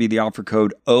 That would be the offer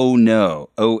code OHNO,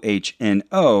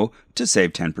 OHNO, to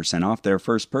save 10% off their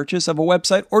first purchase of a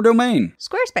website or domain.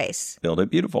 Squarespace. Build it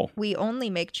beautiful. We only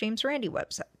make James Randi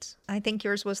websites. I think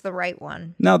yours was the right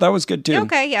one. No, that was good too.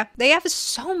 Okay, yeah. They have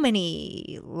so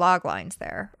many log lines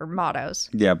there, or mottos.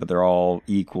 Yeah, but they're all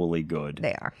equally good.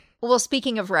 They are. Well,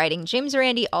 speaking of writing, James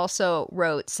Randi also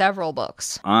wrote several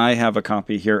books. I have a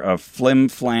copy here of Flim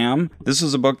Flam. This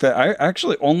was a book that I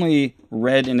actually only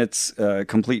read in its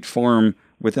complete form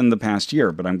within the past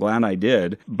year, but I'm glad I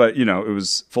did. But, you know, it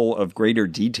was full of greater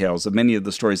details of many of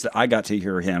the stories that I got to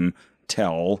hear him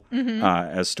tell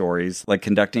as stories, like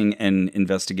conducting an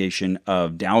investigation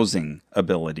of dowsing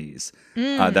abilities.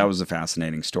 That was a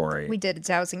fascinating story. We did a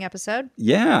dowsing episode.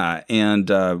 Yeah, and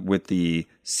with the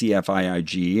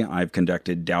CFIIG, I've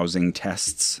conducted dowsing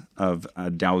tests of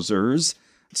dowsers.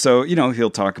 So, you know, he'll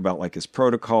talk about like his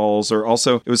protocols, or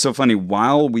also, it was so funny,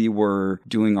 while we were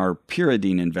doing our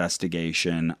pyridine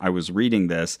investigation, I was reading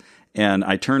this and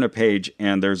I turn a page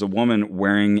and there's a woman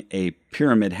wearing a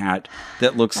pyramid hat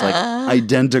that looks like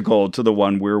identical to the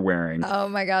one we're wearing. Oh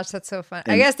my gosh, that's so fun.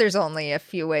 And I guess there's only a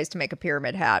few ways to make a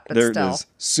pyramid hat, but still. There's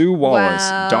Sue Wallace,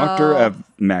 doctor of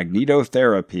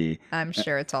magnetotherapy. I'm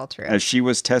sure it's all true. As she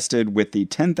was tested with the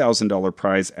 $10,000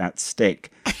 prize at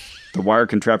stake. The wire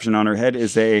contraption on her head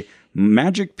is a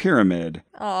magic pyramid.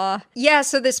 Aw. Yeah,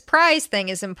 so this prize thing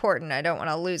is important. I don't want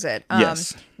to lose it.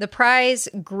 Yes. The prize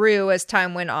grew as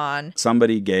time went on.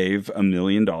 Somebody gave $1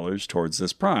 million towards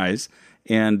this prize,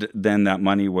 and then that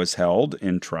money was held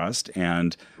in trust,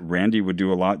 and Randi would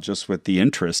do a lot just with the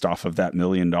interest off of that $1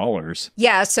 million.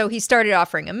 Yeah, so he started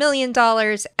offering $1 million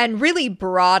and really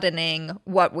broadening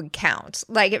what would count.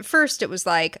 Like at first it was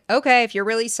like, okay, if you're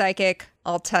really psychic,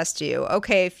 I'll test you.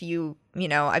 Okay, if you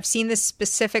know, I've seen this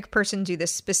specific person do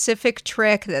this specific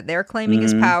trick that they're claiming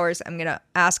as powers. I'm going to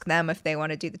ask them if they want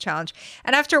to do the challenge.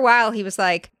 And after a while, he was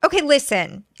like, okay,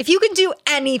 listen, if you can do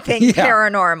anything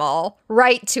paranormal,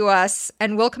 write to us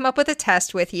and we'll come up with a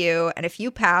test with you. And if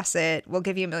you pass it, we'll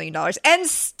give you $1 million. And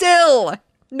still,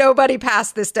 nobody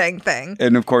passed this dang thing.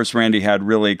 And of course, Randi had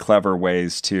really clever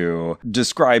ways to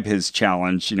describe his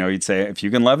challenge. You know, he'd say, if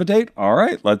you can levitate, all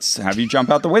right, let's have you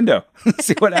jump out the window.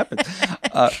 See what happens.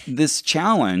 This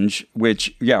challenge,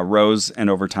 which, rose and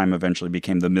over time eventually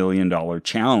became the $1 million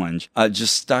challenge,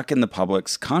 just stuck in the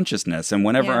public's consciousness. And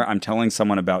whenever I'm telling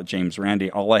someone about James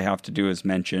Randi, all I have to do is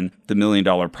mention the $1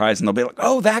 million prize and they'll be like,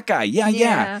 oh, that guy.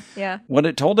 Yeah. What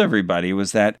it told everybody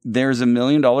was that there's $1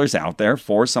 million out there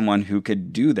for someone who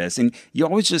could do this. And you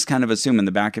always just kind of assume in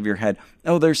the back of your head,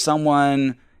 oh, there's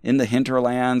someone in the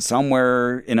hinterland,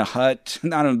 somewhere in a hut, I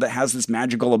don't know, that has this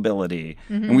magical ability.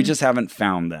 And we just haven't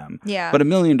found them. Yeah. But $1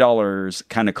 million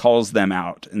kind of calls them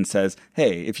out and says,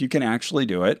 hey, if you can actually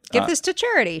do it. Give this to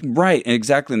charity. Right,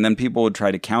 exactly. And then people would try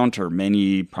to counter.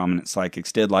 Many prominent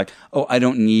psychics did, like, oh, I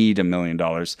don't need $1 million.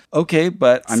 Okay,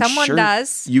 but I'm Someone sure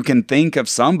does. You can think of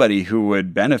somebody who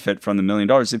would benefit from the $1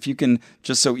 million if you can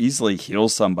just so easily heal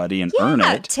somebody and earn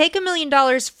it. Take $1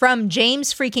 million from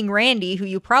James freaking Randi, who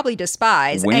you probably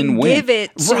despise, win-win. And give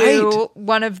it to Right.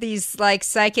 one of these like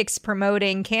psychics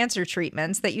promoting cancer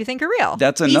treatments that you think are real.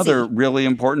 That's another really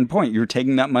important point. You're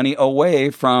taking that money away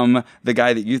from the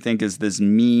guy that you think is this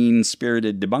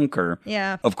mean-spirited debunker.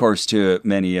 Yeah. Of course, to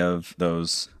many of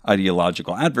those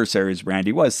ideological adversaries,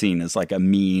 Randi was seen as like a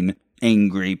mean,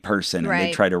 angry person, and they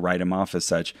Right. try to write him off as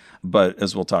such. But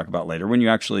as we'll talk about later, when you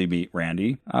actually meet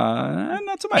Randi,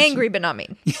 not so much. Angry but not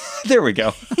mean. There we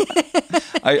go.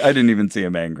 I didn't even see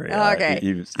him angry. Okay.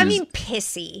 He was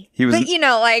Pissy. He was- but,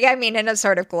 in a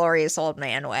sort of glorious old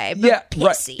man way. But yeah,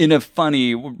 pissy. right. In a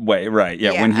funny way, right.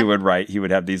 Yeah, when Yeah. he would write, he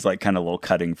would have these like kind of little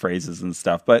cutting phrases and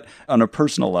stuff. But on a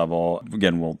personal level,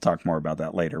 again, we'll talk more about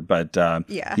that later. But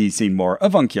Yeah. he seemed more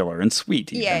avuncular and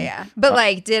sweet. Even. Yeah.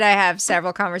 But did I have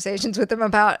several conversations with him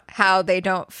about how they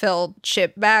don't fill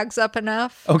chip bags up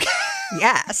enough? Okay.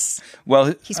 Yes.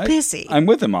 Well, He's pissy. I'm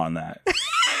with him on that.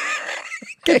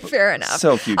 Okay, fair enough.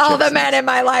 So few all chips the men in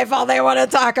my life, all they want to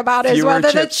talk about is Fewer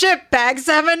whether chips. the chip bags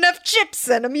have enough chips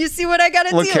in them. You see what I got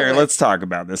to Look, deal Carrie, with? let's talk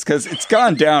about this because it's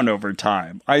gone down over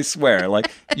time. I swear. Like,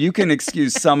 you can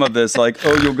excuse some of this, like,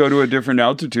 oh, you'll go to a different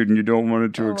altitude and you don't want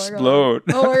it to explode.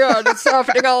 Oh my God, it's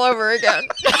happening all over again.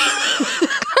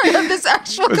 I had this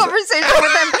actual conversation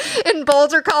with him in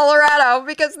Boulder, Colorado,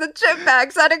 because the chip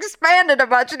bags had expanded a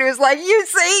bunch, and he was like, you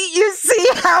see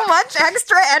how much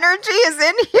extra energy is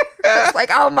in here? I was like,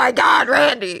 oh my God,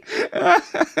 Randi,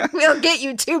 we'll get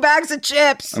you 2 bags of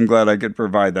chips. I'm glad I could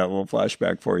provide that little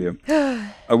flashback for you.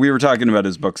 We were talking about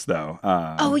his books, though.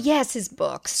 Oh yes, his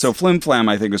books. So Flim Flam,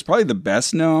 I think, was probably the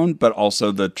best known, but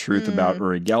also The Truth About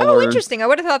Uri Geller. Oh, interesting. I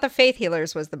would have thought The Faith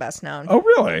Healers was the best known. Oh,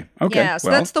 really? Okay. Yeah, so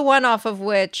well. that's the one off of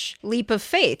which Leap of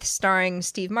Faith, starring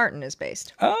Steve Martin, is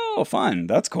based. Oh, fun.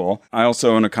 That's cool. I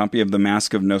also own a copy of The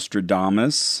Mask of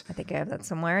Nostradamus. I think I have that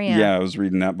somewhere, yeah. Yeah, I was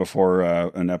reading that before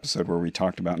an episode where we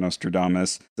talked about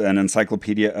Nostradamus. An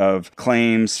encyclopedia of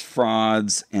claims,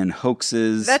 frauds, and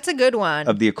hoaxes. That's a good one.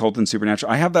 Of the occult and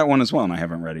supernatural. I have that one as well, and I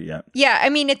haven't read it yet. Yeah, I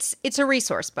mean, it's a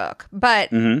resource book, but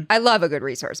I love a good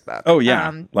resource book. Oh,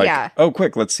 yeah. Yeah. Oh,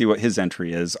 quick, let's see what his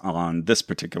entry is on this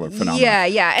particular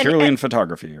phenomenon. Yeah. Purely in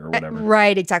photography or whatever.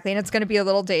 Right, exactly. And it's going to be a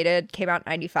little dated. Came out in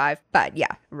 95. But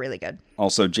yeah, really good.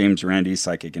 Also, James Randi,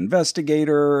 Psychic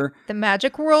Investigator. The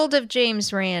Magic World of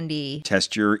James Randi.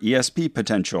 Test Your ESP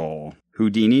Potential.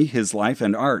 Houdini, His Life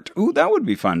and Art. Ooh, that would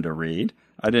be fun to read.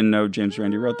 I didn't know James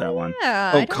Randi wrote that one. Yeah, I don't Oh, know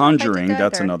if I did Conjuring.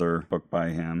 That's either. another book by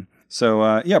him.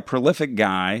 So, prolific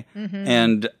guy.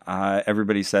 And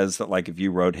everybody says that, like, if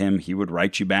you wrote him, he would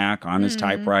write you back on his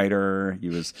typewriter. He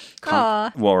was,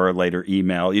 or later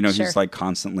email. You know, Sure. he's, like,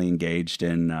 constantly engaged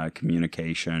in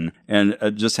communication. And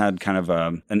just had kind of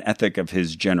an ethic of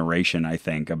his generation, I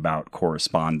think, about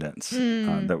correspondence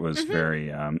that was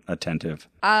very attentive.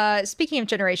 Speaking of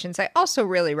generations, I also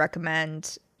really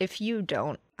recommend, if you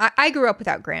don't, I grew up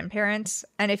without grandparents,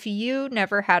 and if you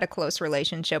never had a close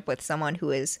relationship with someone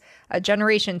who is a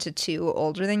generation to 2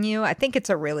 older than you, I think it's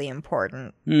a really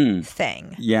important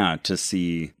thing. Yeah, to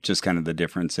see just kind of the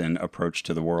difference in approach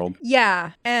to the world.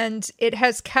 Yeah, and it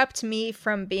has kept me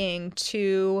from being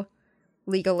too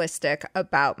legalistic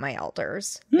about my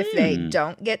elders. If they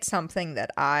don't get something that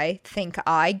I think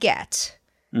I get,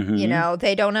 you know,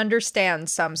 they don't understand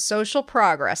some social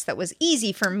progress that was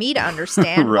easy for me to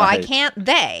understand. Why Right. can't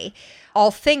they?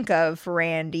 I'll think of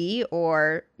Randi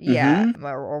or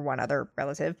or one other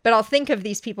relative, but I'll think of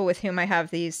these people with whom I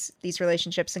have these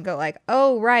relationships and go like,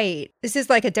 oh, right, this is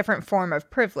like a different form of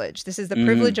privilege. This is the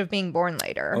privilege of being born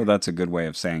later. Oh, that's a good way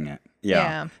of saying it.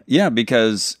 Yeah. Yeah,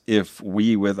 because if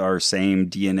we with our same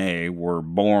DNA were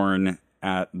born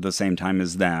at the same time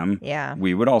as them,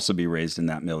 we would also be raised in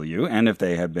that milieu. And if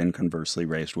they had been conversely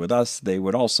raised with us, they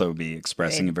would also be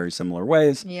expressing in very similar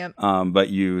ways. Yep. But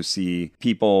you see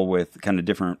people with kind of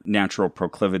different natural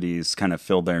proclivities kind of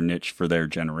fill their niche for their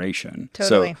generation.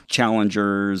 Totally. So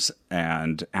challengers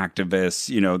and activists,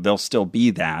 you know, they'll still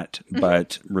be that,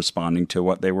 but responding to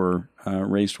what they were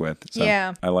raised with. So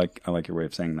Yeah. I like your way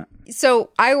of saying that. So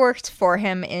I worked for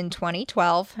him in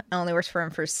 2012. I only worked for him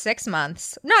for 6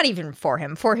 months. Not even for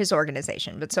him, for his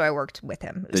organization. But so I worked with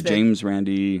him. It was The James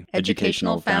Randi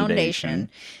Educational Foundation.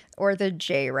 Or the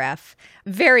JREF.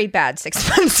 Very bad 6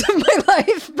 months of my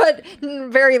life, but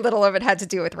very little of it had to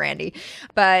do with Randi.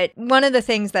 But one of the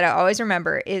things that I always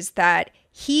remember is that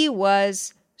he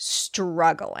was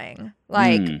struggling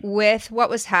with what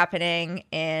was happening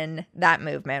in that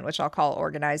movement, which I'll call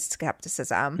organized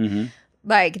skepticism.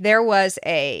 Like, there was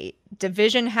a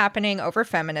division happening over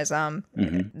feminism.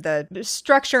 The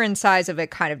structure and size of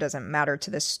it kind of doesn't matter to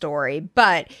this story,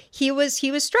 but he was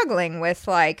struggling with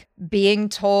like being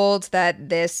told that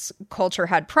this culture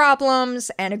had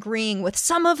problems and agreeing with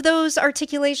some of those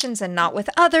articulations and not with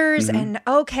others. And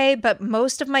okay, but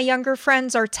most of my younger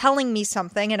friends are telling me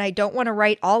something and I don't want to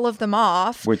write all of them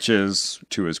off. Which is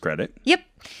to his credit. Yep.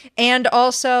 And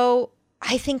also,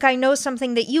 I think I know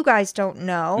something that you guys don't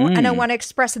know, and I want to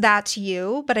express that to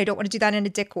you, but I don't want to do that in a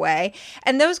dick way.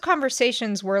 And those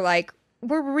conversations were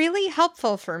really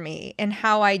helpful for me in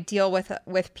how I deal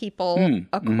with people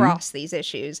across these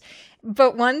issues.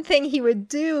 But one thing he would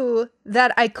do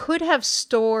that I could have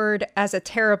stored as a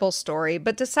terrible story,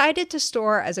 but decided to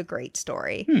store as a great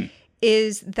story,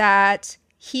 is that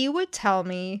he would tell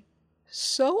me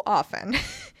so often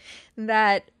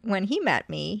that when he met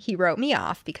me, he wrote me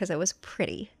off because I was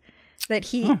pretty.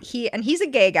 That and he's a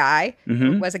gay guy,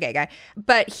 was a gay guy,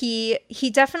 but he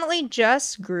definitely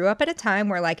just grew up at a time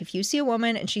where, like, if you see a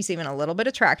woman and she's even a little bit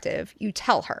attractive, you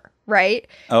tell her, right?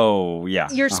 Oh, yeah.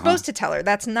 You're supposed to tell her.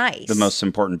 That's nice. The most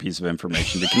important piece of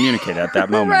information to communicate at that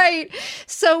moment. Right.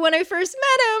 So when I first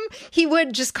met him, he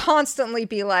would just constantly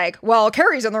be like, well,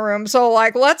 Carrie's in the room, so,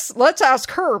 like, let's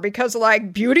ask her because,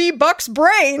 like, beauty bucks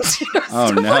brains.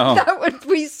 Oh, no. Like, that would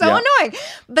be so annoying.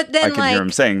 But then, I can hear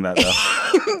him saying that,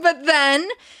 though. But then,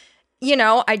 you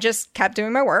know, I just kept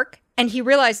doing my work, and he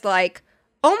realized, like,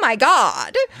 oh my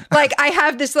God, like, I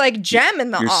have this, like, gem in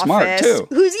the office. Smart, too.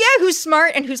 Who's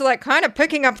smart and who's, like, kind of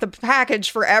picking up the package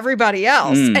for everybody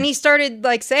else. And he started,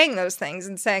 like, saying those things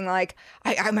and saying, like,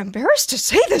 I'm embarrassed to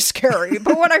say this, Carrie,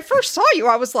 but when I first saw you,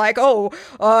 I was like,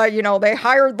 you know, they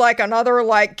hired, like, another,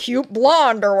 like, cute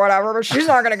blonde or whatever, but she's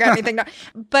not going to get anything done.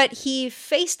 But he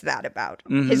faced that about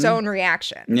his own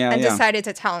reaction and decided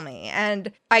to tell me.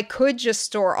 And I could just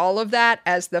store all of that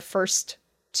as the first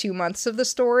 2 months of the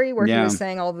story where he was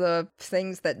saying all the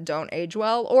things that don't age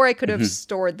well, or I could have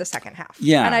stored the second half.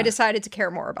 Yeah. And I decided to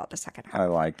care more about the second half. I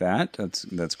like that.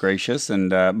 That's gracious. And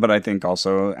but I think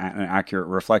also an accurate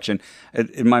reflection.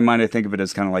 In my mind, I think of it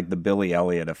as kind of like the Billy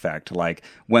Elliot effect. Like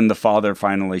when the father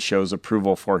finally shows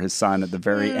approval for his son at the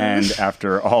very end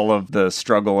after all of the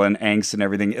struggle and angst and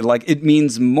everything, it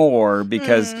means more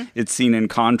because it's seen in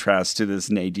contrast to this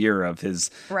nadir of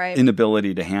his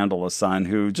inability to handle a son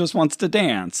who just wants to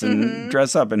dance and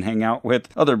dress up and hang out with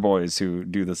other boys who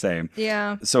do the same.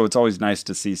 Yeah. So it's always nice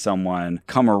to see someone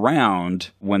come around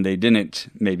when they didn't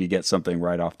maybe get something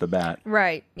right off the bat.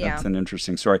 Right. Yeah. That's an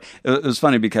interesting story. It was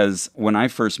funny because when I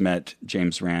first met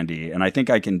James Randi, and I think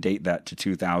I can date that to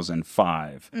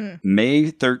 2005,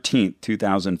 May 13th,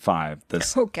 2005.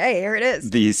 Okay, here it is.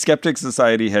 The Skeptic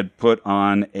Society had put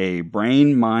on a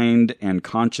brain, mind, and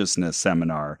consciousness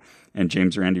seminar. And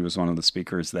James Randi was one of the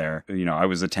speakers there. You know, I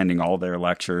was attending all their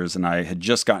lectures, and I had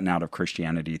just gotten out of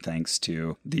Christianity thanks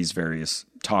to these various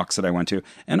talks that I went to.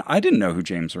 And I didn't know who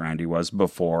James Randi was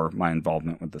before my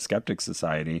involvement with the Skeptic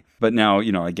Society. But now,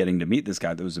 you know, getting to meet this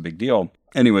guy, that was a big deal.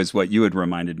 Anyways, what you had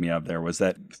reminded me of there was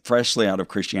that freshly out of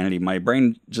Christianity, my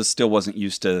brain just still wasn't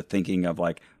used to thinking of,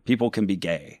 like, people can be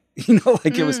gay. You know,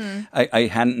 like it was, I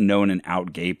hadn't known an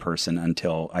out gay person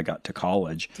until I got to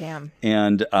college. Damn.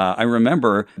 And I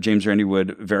remember James Randi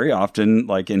would very often,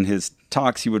 like in his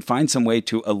talks, he would find some way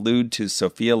to allude to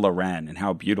Sophia Loren and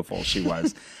how beautiful she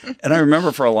was. And I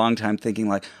remember for a long time thinking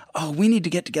like, oh, we need to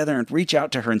get together and reach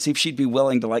out to her and see if she'd be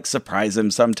willing to like surprise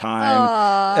him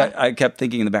sometime. I kept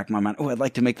thinking in the back of my mind, oh, I'd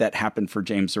like to make that happen for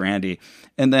James Randi.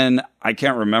 And then I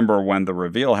can't remember when the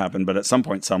reveal happened, but at some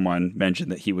point someone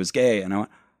mentioned that he was gay. And I went,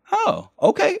 oh,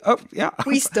 okay. Oh, yeah.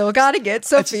 We still got to get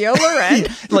Sophia Loren.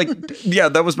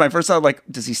 That was my first thought. Like,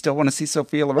 does he still want to see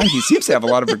Sophia Loren? He seems to have a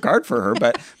lot of regard for her,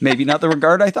 but maybe not the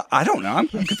regard I thought. I don't know. I'm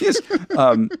confused.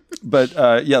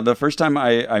 The first time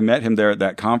I met him there at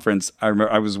that conference, I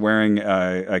remember I was wearing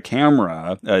a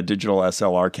camera, a digital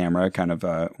SLR camera, kind of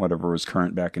whatever was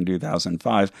current back in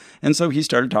 2005. And so he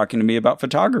started talking to me about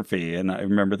photography. And I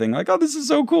remember thinking like, oh, this is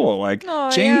so cool. Like,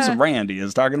 James Randi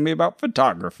is talking to me about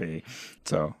photography.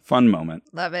 So, fun moment.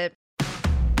 Love it.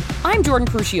 I'm Jordan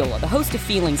Crucchiola, the host of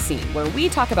Feeling Seen, where we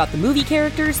talk about the movie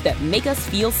characters that make us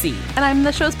feel seen. And I'm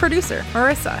the show's producer,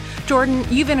 Marissa. Jordan,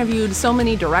 you've interviewed so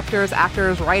many directors,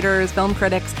 actors, writers, film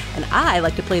critics, and I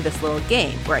like to play this little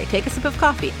game where I take a sip of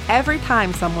coffee every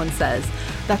time someone says,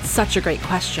 "That's such a great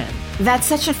question." "That's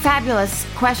such a fabulous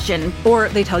question." Or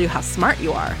they tell you how smart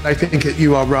you are. "I think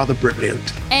you are rather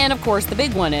brilliant." And of course, the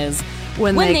big one is,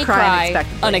 when they cry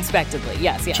unexpectedly.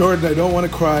 Yes. Jordan, I don't want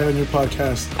to cry on your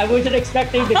podcast. I wasn't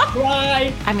expecting to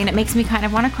cry. I mean, it makes me kind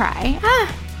of want to cry.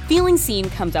 Feeling Seen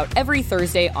comes out every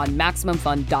Thursday on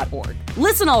MaximumFun.org.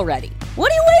 Listen already. What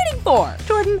are you waiting for?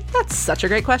 Jordan, that's such a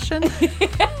great question.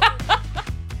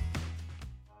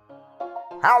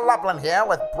 Hal Lublin here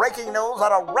with breaking news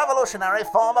on a revolutionary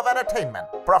form of entertainment,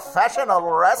 professional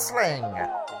wrestling.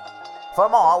 For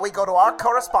more, we go to our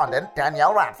correspondent,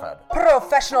 Danielle Radford.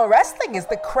 Professional wrestling is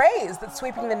the craze that's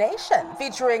sweeping the nation,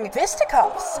 featuring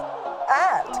fisticuffs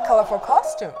and colorful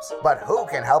costumes. But who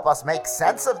can help us make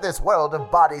sense of this world of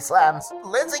body slams?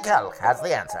 Lindsay Kelk has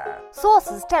the answer.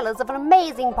 Sources tell us of an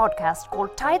amazing podcast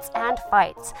called Tights and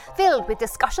Fights, filled with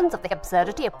discussions of the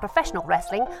absurdity of professional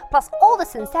wrestling, plus all the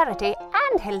sincerity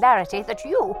and hilarity that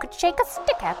you could shake a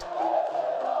stick at.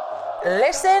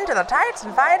 Listen to the Tights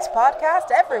and Fights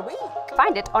podcast every week.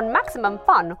 Find it on Maximum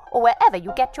Fun or wherever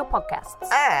you get your podcasts.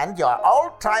 And your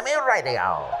old-timey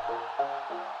radio.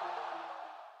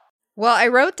 Well, I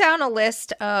wrote down a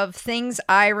list of things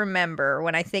I remember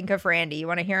when I think of Randi. You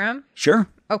want to hear them? Sure.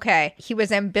 Okay. He was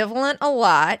ambivalent a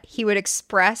lot. He would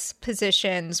express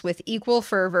positions with equal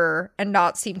fervor and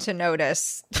not seem to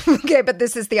notice. Okay, but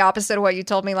this is the opposite of what you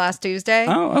told me last Tuesday.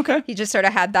 Oh, okay. He just sort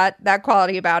of had that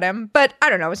quality about him. But I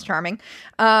don't know, it was charming.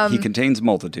 He contains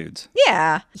multitudes.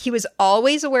 Yeah. He was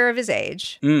always aware of his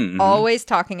age, always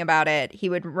talking about it. He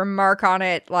would remark on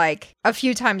it like a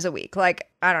few times a week. Like,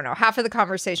 I don't know, half of the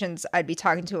conversations I'd be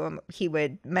talking to him, he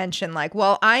would mention like,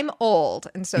 well, I'm old,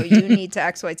 and so you need to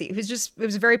XYZ. It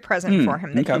was very present for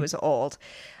him that he was old.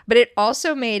 But it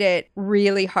also made it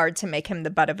really hard to make him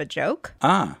the butt of a joke.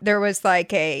 There was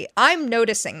like I'm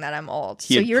noticing that I'm old,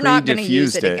 so you're not going to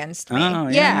use it against me. Oh,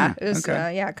 yeah. It was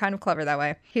kind of clever that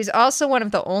way. He's also one of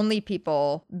the only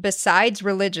people, besides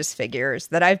religious figures,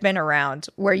 that I've been around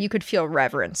where you could feel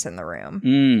reverence in the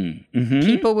room.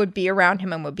 People would be around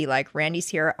him and would be like, Randy's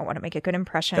here. I want to make a good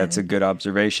impression. That's a good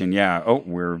observation. Yeah. Oh,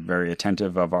 we're very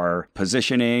attentive of our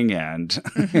positioning and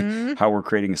how we're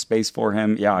creating a space for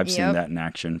him. Yeah, I've seen that in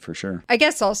action. For sure. I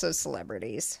guess also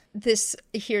celebrities.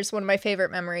 Here's one of my favorite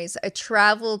memories. I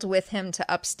traveled with him to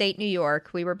upstate New York.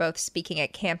 We were both speaking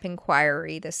at Camp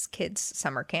Inquiry, this kids'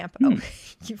 summer camp. Oh,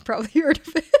 you've probably heard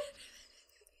of it.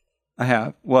 I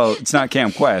have. Well, it's not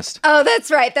Camp Quest. Oh,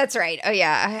 that's right. Oh,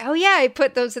 yeah. I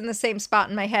put those in the same spot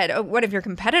in my head. Oh, what of your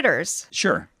competitors?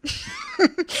 Sure.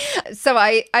 So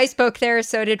I spoke there.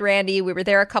 So did Randi. We were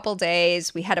there a couple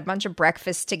days. We had a bunch of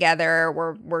breakfast together.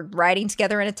 We're riding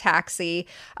together in a taxi.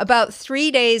 About 3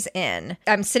 days in,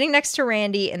 I'm sitting next to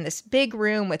Randi in this big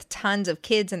room with tons of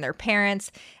kids and their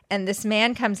parents. And this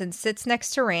man comes and sits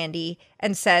next to Randi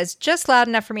and says, just loud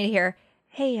enough for me to hear,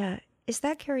 hey, is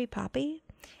that Carrie Poppy?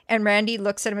 And Randi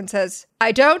looks at him and says,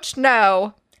 I don't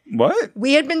know. What?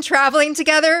 We had been traveling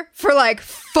together for like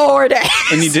 4 days.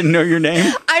 And you didn't know your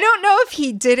name? I don't know if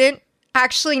he didn't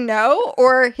actually know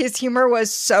or his humor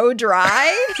was so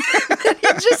dry that he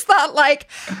just thought like,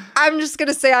 I'm just going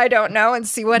to say I don't know and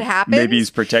see what happens. Maybe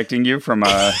he's protecting you from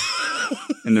an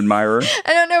admirer.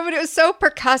 I don't know, but it was so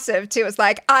percussive too. It was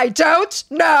like, I don't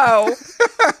know.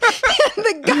 And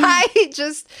the guy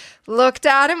just looked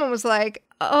at him and was like,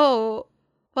 oh,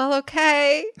 well,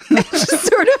 okay. And just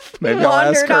sort of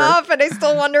wandered off, and I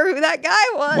still wonder who that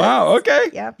guy was. Wow, okay.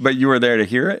 Yeah. But you were there to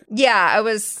hear it? Yeah,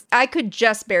 I could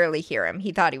just barely hear him.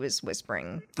 He thought he was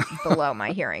whispering below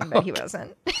my hearing, but he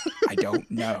wasn't. I don't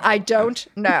know. I don't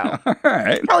know. All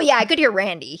right. Oh, yeah, I could hear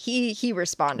Randi. He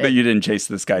responded. But you didn't chase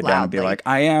this guy down and be like,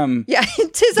 I am. Yeah,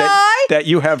 'tis I. That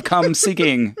you have come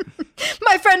seeking.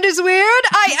 My friend is weird.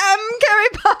 I am Carrie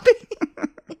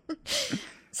Poppy.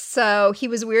 So he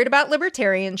was weird about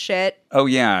libertarian shit. Oh,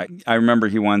 yeah. I remember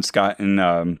he once got in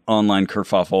online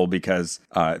kerfuffle because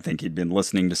I think he'd been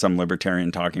listening to some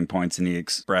libertarian talking points and he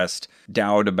expressed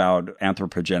doubt about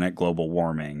anthropogenic global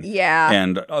warming. Yeah.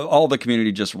 And all the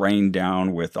community just rained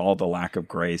down with all the lack of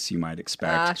grace you might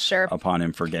expect upon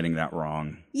him for getting that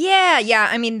wrong. Yeah.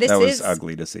 I mean, that was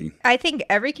ugly to see. I think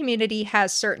every community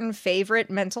has certain favorite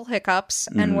mental hiccups.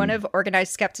 And one of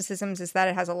organized skepticisms is that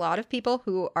it has a lot of people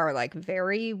who are like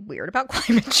very weird about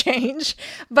climate change.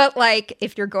 But like,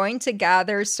 if you're going to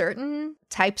gather certain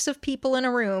types of people in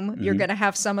a room, you're going to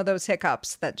have some of those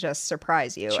hiccups that just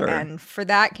surprise you. Sure. And for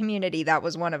that community, that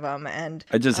was one of them. And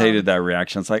I just hated that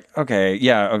reaction. It's like, okay,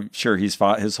 yeah, sure, he's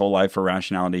fought his whole life for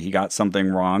rationality. He got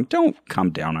something wrong. Don't come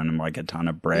down on him like a ton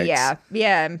of bricks.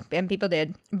 Yeah, and people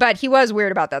did. But he was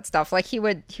weird about that stuff. Like he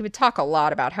would talk a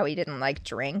lot about how he didn't like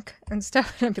drink and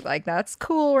stuff. And I'd be like, that's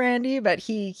cool, Randi. But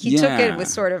he took it with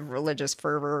sort of religious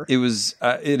fervor. It was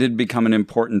it had become an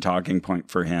important talking point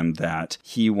for him that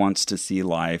he wants to see see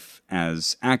life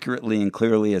as accurately and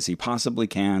clearly as he possibly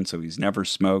can. So he's never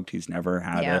smoked. He's never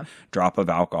had a drop of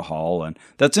alcohol. And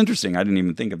that's interesting. I didn't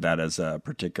even think of that as a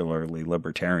particularly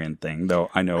libertarian thing, though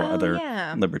I know other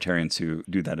libertarians who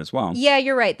do that as well. Yeah,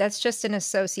 you're right. That's just an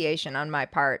association on my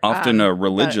part. Often a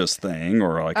religious thing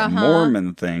or like a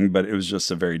Mormon thing, but it was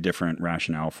just a very different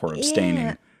rationale for abstaining.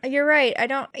 Yeah. You're right.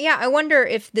 I wonder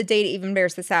if the data even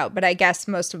bears this out, but I guess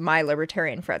most of my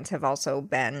libertarian friends have also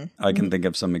been. I can think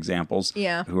of some examples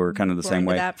who are kind of the same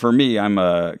way. That. For me, I'm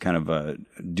a kind of a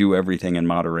do everything in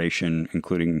moderation,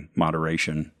 including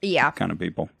moderation kind of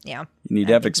people. Yeah. You need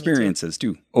to have experiences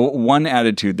too. One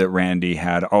attitude that Randi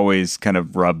had always kind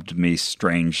of rubbed me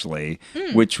strangely,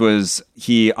 which was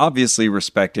he obviously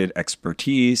respected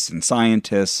expertise and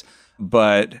scientists,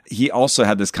 but he also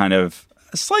had this kind of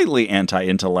slightly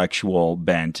anti-intellectual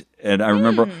bent. And I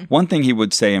remember one thing he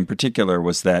would say in particular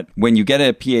was that when you get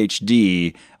a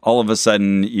PhD, all of a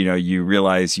sudden, you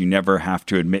realize you never have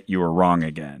to admit you were wrong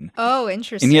again. Oh,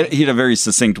 interesting. And he had a very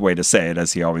succinct way to say it,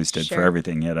 as he always did for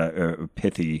everything. He had a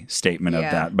pithy statement of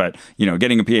that. But,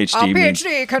 getting a PhD means...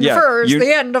 PhD confers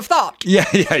the end of thought.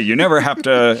 Yeah, you never have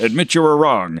to admit you were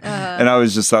wrong. And I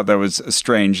always just thought that was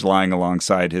strange, lying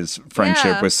alongside his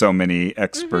friendship with so many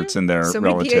experts in their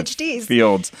relative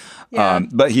fields. Yeah.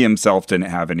 But he himself didn't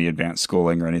have any advanced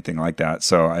schooling or anything like that.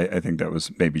 So I think that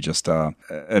was maybe just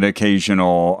an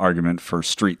occasional argument for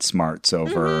street smarts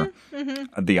over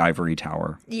the ivory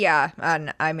tower. Yeah,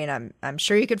 and I mean, I'm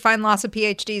sure you could find lots of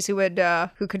PhDs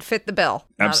who could fit the bill.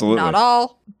 Absolutely, not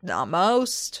all, not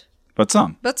most, but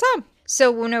some. So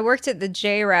when I worked at the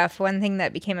JREF, one thing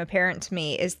that became apparent to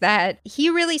me is that he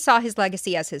really saw his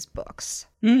legacy as his books.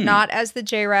 Not as the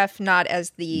JREF, not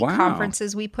as the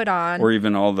conferences we put on. Or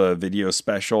even all the video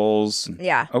specials.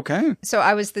 Yeah. Okay. So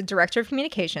I was the director of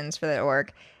communications for the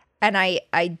org. And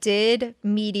I did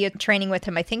media training with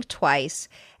him, I think twice.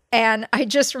 And I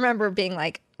just remember being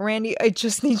like, Randi, I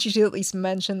just need you to at least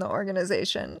mention the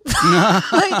organization.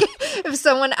 Like, if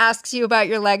someone asks you about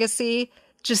your legacy,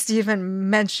 just even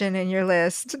mention in your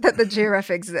list that the JREF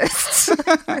exists.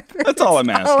 That's all I'm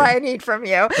asking. All I need from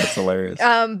you. That's hilarious.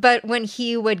 But when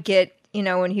he would get,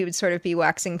 when he would sort of be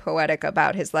waxing poetic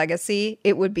about his legacy,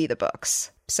 it would be the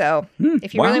books. So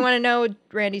if you really want to know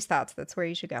Randi's thoughts, that's where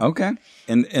you should go. Okay.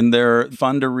 And they're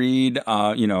fun to read,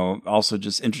 also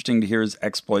just interesting to hear his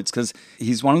exploits because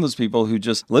he's one of those people who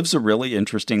just lives a really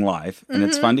interesting life and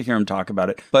it's fun to hear him talk about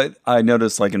it. But I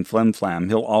noticed like in Flim Flam,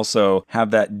 he'll also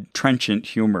have that trenchant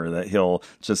humor that he'll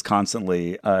just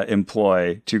constantly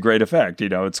employ to great effect.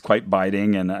 It's quite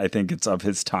biting and I think it's of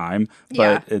his time,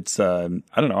 but it's, I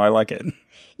don't know, I like it.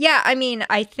 Yeah, I mean,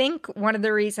 I think one of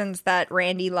the reasons that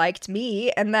Randi liked me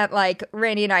and that, like,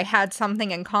 Randi and I had something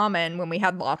in common when we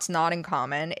had lots not in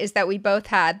common is that we both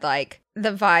had, like,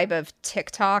 the vibe of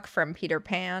TikTok from Peter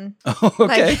Pan. Oh,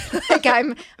 okay. Like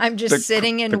I'm just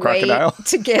sitting in wait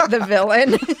to get the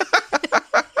villain.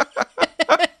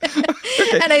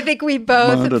 And I think we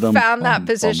both found that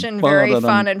position very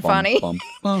fun and funny.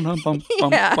 That's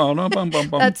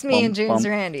me and James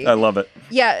Randi. I love it.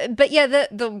 Yeah, but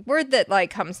the word that like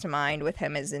comes to mind with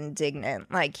him is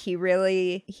indignant. Like he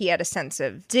had a sense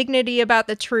of dignity about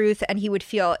the truth, and he would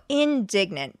feel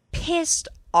indignant, pissed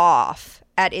off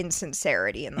at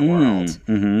insincerity in the world.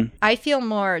 I feel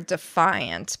more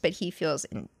defiant, but he feels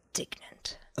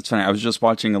indignant. That's funny. I was just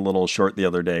watching a little short the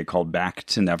other day called Back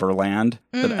to Neverland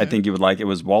that I think you would like. It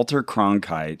was Walter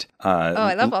Cronkite.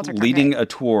 I love Walter Cronkite. Leading a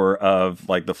tour of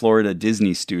like the Florida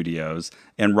Disney studios.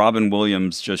 And Robin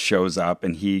Williams just shows up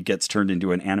and he gets turned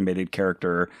into an animated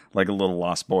character, like a little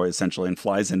lost boy essentially, and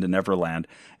flies into Neverland.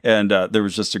 And there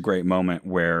was just a great moment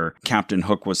where Captain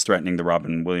Hook was threatening the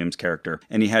Robin Williams character.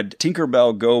 And he had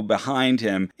Tinkerbell go behind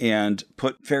him and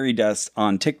put fairy dust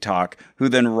on TikTok, who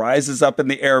then rises up in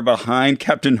the air behind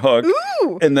Captain Hook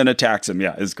and then attacks him.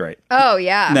 Yeah, it's great. Oh,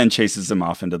 yeah. And then chases him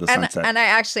off into the sunset. And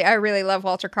I really love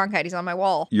Walter Cronkite. He's on my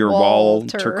wall. Your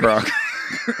Walter Cronkite.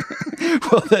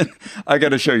 Well, then I got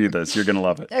to show you this. You're going to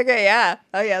love it. Okay, yeah.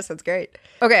 Oh, yes, that's great.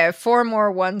 Okay, I have 4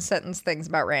 more one-sentence things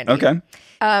about Randi. Okay.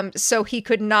 So he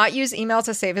could not use email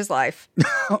to save his life.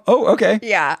 Oh, okay.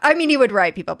 Yeah. I mean, he would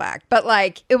write people back, but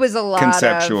like it was a lot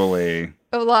conceptually.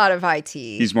 A lot of IT.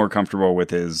 He's more comfortable with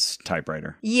his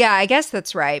typewriter. Yeah, I guess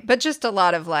that's right. But just a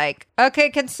lot of like, okay,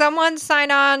 can someone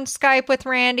sign on Skype with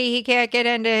Randi? He can't get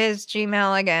into his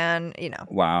Gmail again.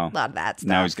 Wow. A lot of that stuff.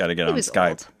 Now he's got to get on Skype.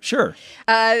 Old. Sure.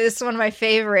 This is one of my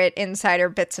favorite insider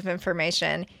bits of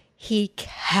information. He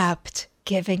kept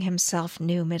giving himself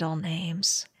new middle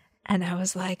names. And I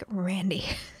was like, Randi,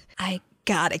 I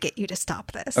gotta get you to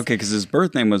stop this. Okay, because his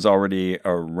birth name was already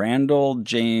Randall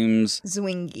James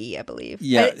Zwingy, I believe.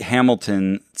 Yeah,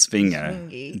 Hamilton Zvinga.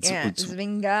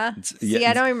 Zvinga. See,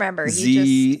 I don't remember.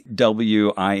 Zwinge.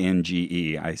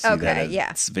 I see that as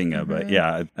Zvinga, but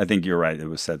yeah, I think you're right. It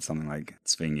was said something like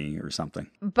Zvingy or something.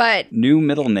 But new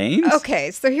middle names?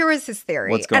 Okay, so here was his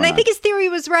theory. What's going on? I think his theory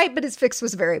was right, but his fix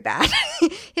was very bad.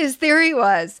 His theory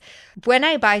was, when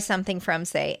I buy something from,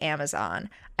 say, Amazon,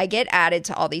 I get added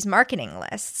to all these marketing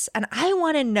lists, and I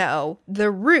want to know the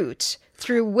route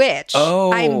through which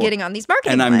I'm getting on these marketing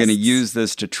lists. And I'm going to use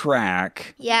this to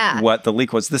track what the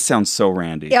leak was. This sounds so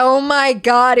Randy. Oh my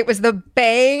God, it was the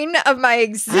bane of my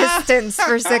existence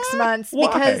for 6 months.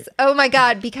 Because, oh my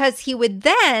God, because he would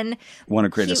then... Want to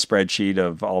create a spreadsheet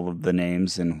of all of the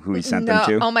names and who he sent them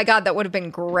to? Oh my God, that would have been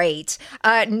great.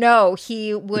 No,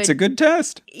 he would... It's a good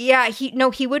test. Yeah,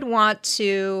 he would want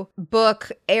to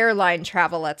book airline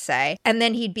travel, let's say. And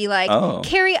then he'd be like,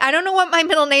 Carrie, I don't know what my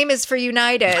middle name is for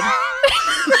United.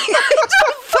 I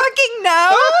don't fucking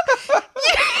know.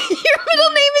 Your middle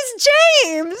name is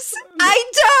James. I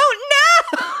don't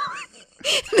know.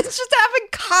 This just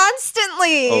happened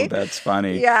constantly. Oh, that's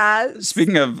funny. Yeah.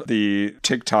 Speaking of the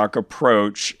TikTok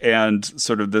approach and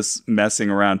sort of this messing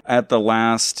around, at the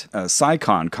last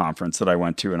SciCon conference that I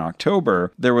went to in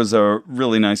October, there was a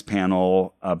really nice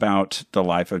panel about the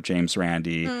life of James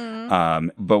Randi.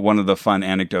 But one of the fun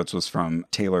anecdotes was from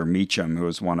Taylor Meacham, who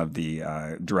was one of the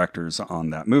directors on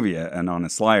that movie, An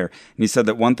Honest Liar. And he said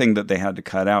that one thing that they had to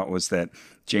cut out was that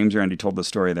James Randi told the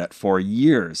story that for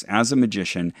years, as a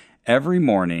magician, every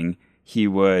morning he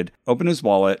would open his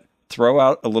wallet, throw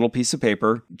out a little piece of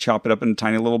paper, chop it up in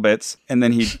tiny little bits, and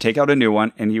then he'd take out a new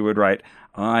one and he would write,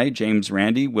 I, James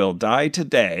Randi, will die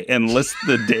today, and list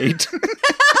the date.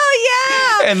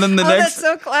 And then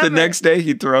the next day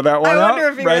he'd throw that one out. I wonder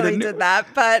if he really did that,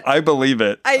 but... I believe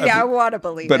it. I want to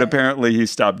believe it. But apparently he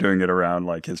stopped doing it around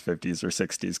like his 50s or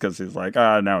 60s because he's like,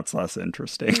 now it's less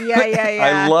interesting. Yeah.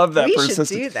 I love that persistence.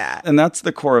 We should do that. And that's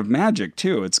the core of magic,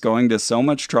 too. It's going to so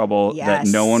much trouble that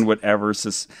no one would ever...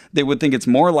 They would think it's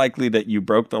more likely that you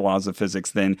broke the laws of physics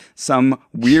than some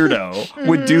weirdo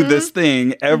would do this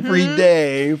thing every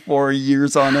day for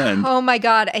years on end. Oh, my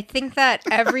God. I think that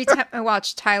every time I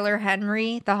watch Tyler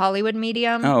Henry, the Hollywood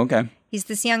medium. Oh, okay. He's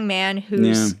this young man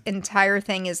whose entire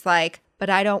thing is like, but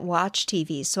I don't watch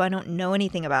TV, so I don't know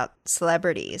anything about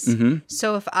celebrities. Mm-hmm.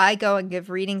 So if I go and give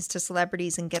readings to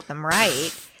celebrities and get them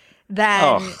right,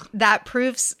 then that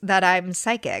proves that I'm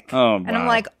psychic. Oh, and I'm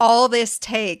like, all this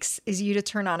takes is you to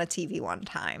turn on a TV one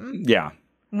time. Yeah.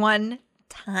 One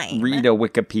time. Read a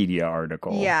Wikipedia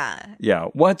article. Yeah. Yeah.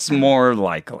 What's more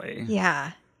likely?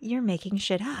 Yeah. You're making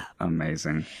shit up.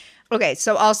 Amazing. Okay,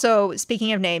 so also,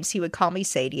 speaking of names, he would call me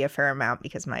Sadie a fair amount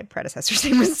because my predecessor's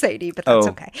name was Sadie, but that's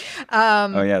okay.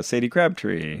 Sadie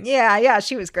Crabtree. Yeah,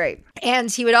 she was great. And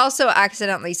he would also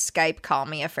accidentally Skype call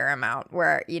me a fair amount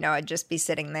where, I'd just be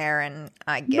sitting there and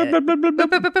I'd get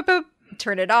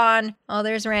turn it on. Oh,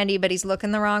 there's Randy, but he's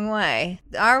looking the wrong way.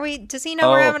 Does he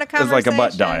know we're having a conversation? It's like a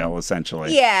butt dial,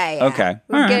 essentially. Yeah.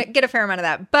 Okay. Get a fair amount of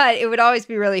that. But it would always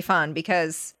be really fun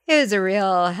because it was a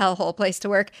real hellhole place to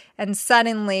work. And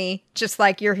suddenly, just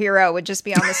like your hero would just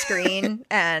be on the screen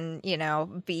and,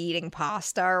 be eating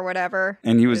pasta or whatever.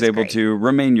 And he was able to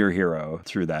remain your hero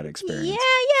through that experience. Yeah,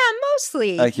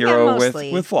 mostly. A hero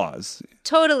with flaws.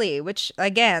 Totally, which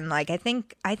again, like I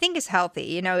think is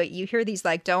healthy. You hear these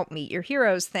like don't meet your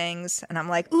heroes things, and I'm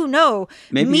like, ooh, no,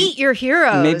 meet your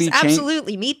heroes.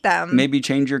 Absolutely meet them. Maybe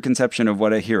change your conception of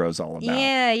what a hero's all about.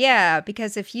 Yeah,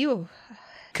 because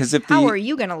how are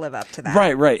you going to live up to that?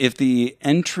 Right. If the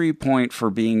entry point for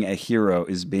being a hero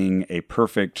is being a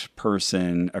perfect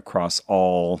person across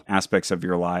all aspects of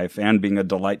your life and being a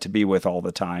delight to be with all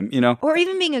the time, Or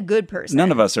even being a good person.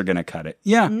 None of us are going to cut it.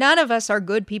 Yeah. None of us are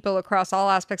good people across all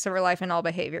aspects of our life and all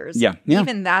behaviors. Yeah.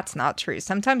 Even that's not true.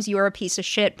 Sometimes you are a piece of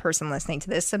shit person listening to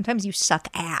this. Sometimes you suck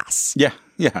ass. Yeah.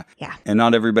 And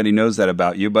not everybody knows that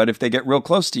about you, but if they get real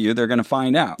close to you, they're going to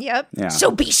find out. Yep. Yeah.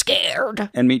 So be scared.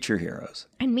 And meet your heroes.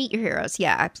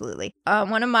 Yeah, absolutely.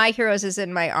 One of my heroes is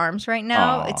in my arms right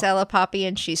now. Aww. It's Ella Poppy,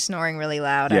 and she's snoring really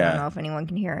loud. Yeah. I don't know if anyone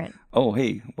can hear it. Oh,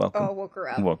 hey, welcome. Oh, woke her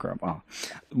up. Oh.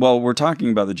 Well, we're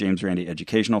talking about the James Randi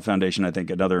Educational Foundation. I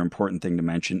think another important thing to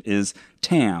mention is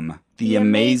TAM, the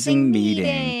Amazing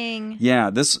Meeting. Yeah,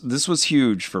 this was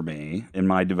huge for me in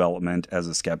my development as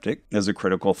a skeptic, as a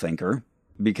critical thinker.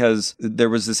 Because there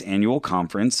was this annual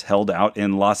conference held out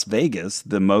in Las Vegas,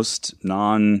 the most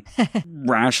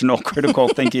non-rational, critical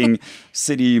thinking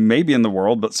city maybe in the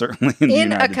world, but certainly in the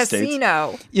United States.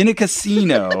 In a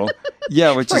casino.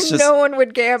 Yeah, which is just no one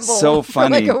would gamble so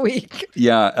funny. for like a week.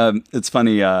 Yeah, it's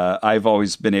funny. I've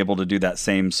always been able to do that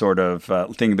same sort of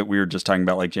thing that we were just talking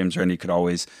about. Like James Randi could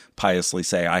always piously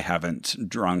say, I haven't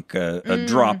drunk a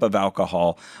drop of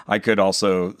alcohol. I could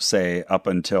also say up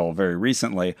until very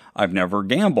recently, I've never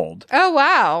gambled. Oh,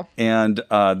 wow. And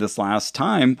this last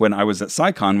time when I was at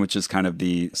SciCon, which is kind of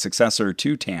the successor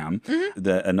to TAM,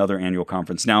 another annual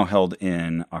conference now held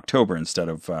in October instead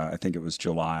of, I think it was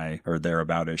July or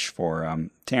thereabout-ish for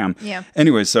TAM. Yeah.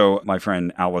 Anyway, so my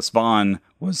friend Alice Vaughn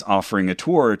was offering a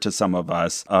tour to some of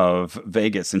us of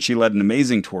Vegas, and she led an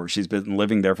amazing tour. She's been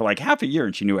living there for like half a year,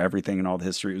 and she knew everything and all the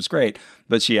history. It was great.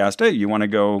 But she asked, hey, you want to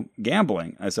go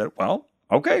gambling? I said, well,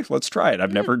 okay, let's try it.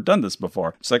 I've never done this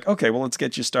before. She's like, okay, well, let's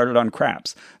get you started on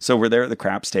craps. So we're there at the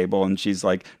craps table, and she's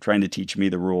like trying to teach me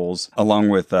the rules, along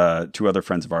with two other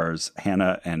friends of ours,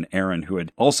 Hannah and Aaron, who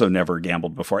had also never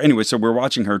gambled before. Anyway, so we're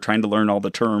watching her trying to learn all the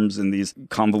terms and these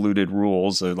convoluted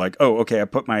rules. Like, oh, okay, I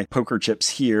put my poker chips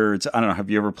here. I don't know, have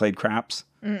you ever played craps?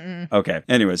 Mm-mm. Okay.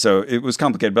 Anyway, so it was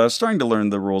complicated, but I was starting to learn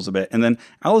the rules a bit. And then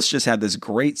Alice just had this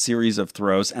great series of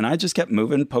throws, and I just kept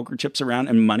moving poker chips around,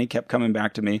 and money kept coming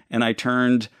back to me. And I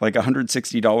turned like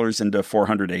 $160 into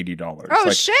 $480. Oh,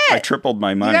 like, shit. I tripled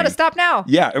my money. You got to stop now.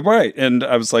 Yeah, right. And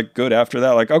I was like, good after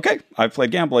that. Like, okay, I've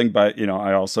played gambling, but,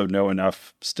 I also know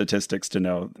enough statistics to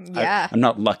know I'm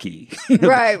not lucky.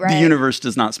 Right. The universe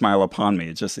does not smile upon me.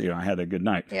 It's just, I had a good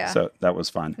night. Yeah. So that was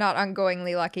fun. Not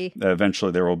ongoingly lucky.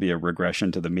 Eventually, there will be a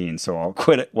regression to the mean, so I'll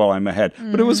quit it while I'm ahead.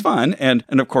 But it was fun. And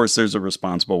of course, there's a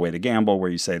responsible way to gamble where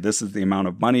you say, this is the amount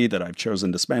of money that I've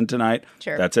chosen to spend tonight.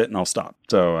 Sure. That's it, and I'll stop.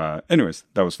 So anyways,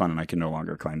 that was fun, and I can no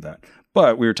longer claim that.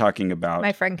 But we were talking about...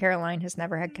 My friend Caroline has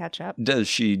never had ketchup. Does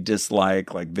she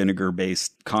dislike like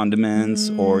vinegar-based condiments,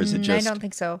 or is it just... I don't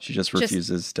think so. She just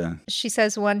refuses to... She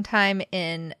says one time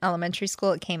in elementary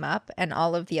school it came up, and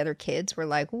all of the other kids were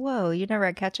like, whoa, you never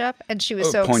had ketchup? And she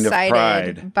was so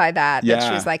excited by that that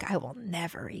she was like, I will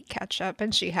never eat ketchup,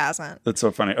 and she hasn't. That's so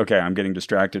funny. Okay, I'm getting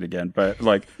distracted again. But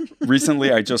like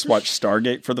recently I just watched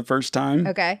Stargate for the first time.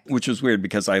 Okay. Which was weird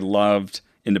because I loved...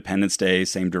 Independence Day,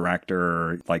 same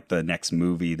director, like the next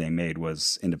movie they made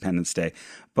was Independence Day.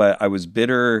 But I was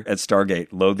bitter at Stargate,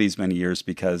 lo these many years,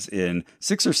 because in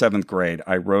 6th or 7th grade,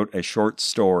 I wrote a short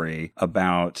story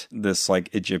about this like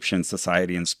Egyptian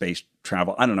society and space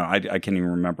travel. I don't know. I can't even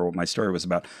remember what my story was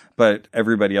about. But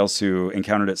everybody else who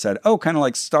encountered it said, oh, kind of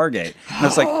like Stargate. And I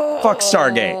was like, fuck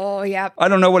Stargate. Oh, yeah. I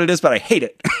don't know what it is, but I hate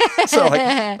it. So like,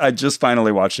 I just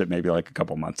finally watched it maybe like a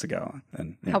couple months ago.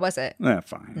 And how was it?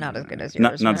 Fine. Not as good as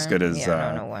yours. Not as good as,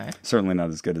 no way. Certainly not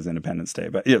as good as Independence Day,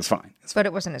 but yeah, it's fine. But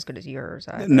it wasn't as good as yours.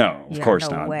 No, of course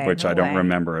not, which I don't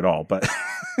remember at all. But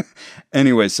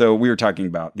anyway, so we were talking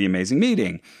about the amazing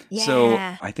meeting. Yeah. So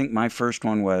I think my first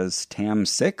one was TAM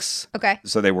 6. Okay.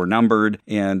 So they were numbered,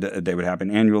 and they would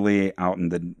happen annually out in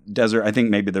the desert. I think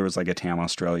maybe there was like a TAM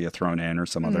Australia thrown in or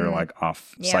some other like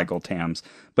off-cycle TAMs.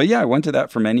 But yeah, I went to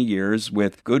that for many years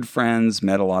with good friends,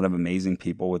 met a lot of amazing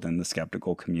people within the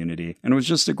skeptical community. And it was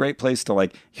just a great place to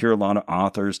like hear a lot of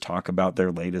authors talk about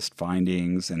their latest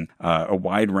findings and a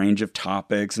wide range of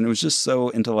topics. And it was just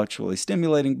so intellectually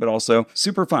stimulating, but also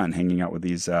super fun hanging out with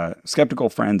these skeptical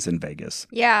friends in Vegas.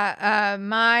 Yeah,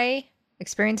 my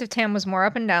experience of TAM was more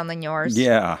up and down than yours.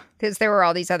 Yeah. Because there were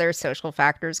all these other social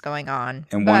factors going on.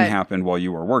 And one happened while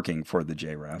you were working for the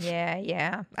JREF.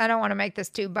 Yeah. I don't want to make this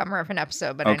too bummer of an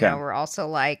episode, but okay. I know we're also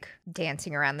like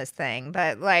dancing around this thing.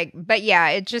 But yeah,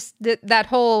 it just, that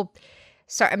whole...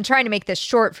 Sorry, I'm trying to make this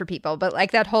short for people, but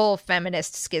like that whole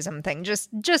feminist schism thing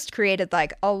just created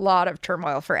like a lot of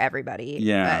turmoil for everybody.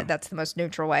 Yeah. That's the most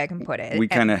neutral way I can put it. We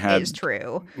kind of had... is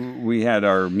true. We had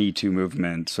our Me Too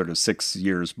movement sort of 6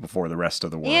 years before the rest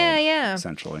of the world. Yeah.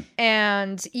 Essentially.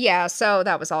 And yeah, so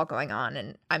that was all going on,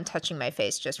 and I'm touching my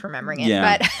face just remembering it.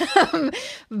 Yeah.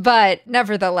 But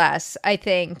nevertheless, I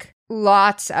think...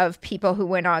 lots of people who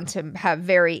went on to have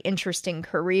very interesting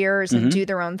careers and do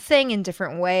their own thing in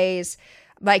different ways.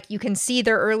 Like, you can see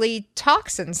their early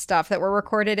talks and stuff that were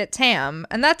recorded at TAM,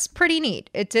 and that's pretty neat.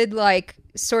 It did, like,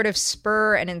 sort of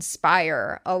spur and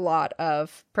inspire a lot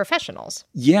of professionals.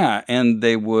 Yeah, and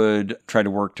they would try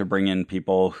to work to bring in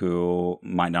people who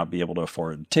might not be able to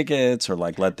afford tickets or,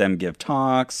 like, let them give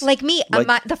talks. Like me.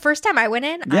 The first time I went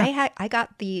in, yeah. I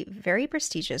got the very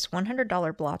prestigious $100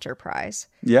 Blotcher Prize.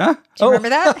 Yeah? Do you remember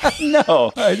that?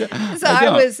 No.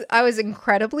 I was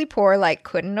incredibly poor, like,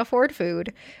 couldn't afford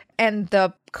food. And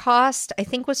the cost, I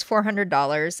think, was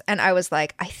 $400. And I was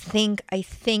like, I think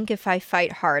if I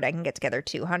fight hard, I can get together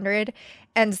 $200.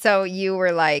 And so you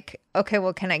were like, okay,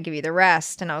 well, can I give you the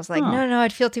rest? And I was like, no,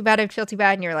 I'd feel too bad.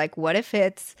 And you're like, what if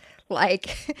it's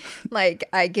like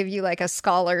I give you like a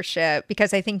scholarship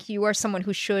because I think you are someone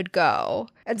who should go.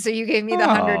 And so you gave me the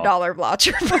 $100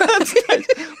 Blotcher prize.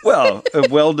 Well, a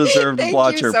well-deserved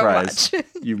Blotcher so prize.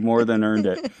 You've more than earned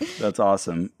it. That's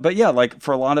awesome. But yeah, like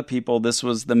for a lot of people, this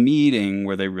was the meeting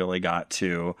where they really got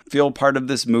to feel part of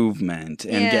this movement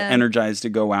and get energized to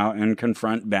go out and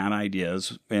confront bad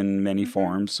ideas in many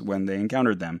forms when they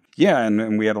encountered them. Yeah,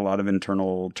 and we had a lot of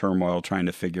internal turmoil trying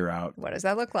to figure out. What does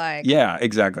that look like? Yeah,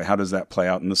 exactly. How does that play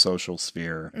out in the social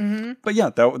sphere? Mm-hmm. But yeah,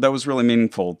 that was really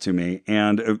meaningful to me.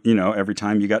 And, every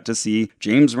time you got to see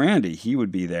James Randi, he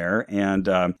would be there. And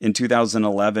in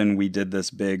 2011, we did this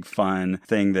big fun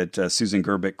thing that Susan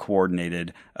Gerbic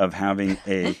coordinated of having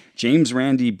a James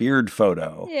Randi beard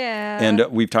photo. Yeah. And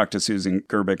we've talked to Susan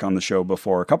Gerbic on the show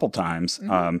before a couple times.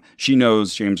 Mm-hmm. She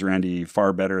knows James Randi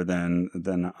far better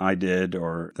than I did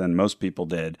or than most people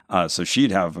did. So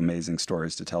she'd have amazing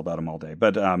stories to tell about him all day.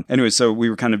 But anyway, so we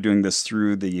were kind of doing this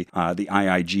through the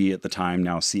IIG at the time,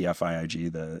 now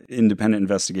CFIIG, the Independent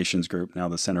Investigations Group, now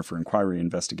the Center for Inquiry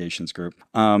Investigations Group.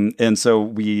 And so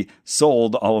we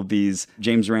sold all of these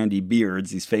James Randi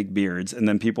beards, these fake beards, and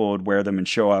then people would wear them and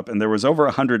show up. And there was over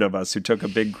 100 of us who took a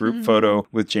big group photo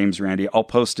with James Randi. I'll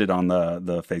post it on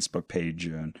the Facebook page.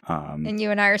 And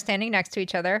you and I are standing next to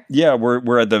each other. Yeah,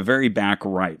 we're at the very back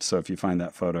right. So if you find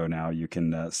that photo now, you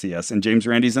can see us. And James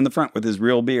Randi's in the front with his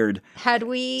real beard. Had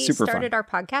we started our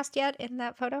podcast yet in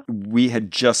that photo? We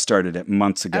had just started it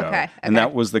months ago. Okay. And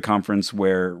that was the conference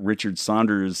where Richard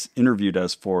Saunders interviewed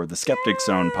us for the Skeptic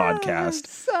Zone podcast.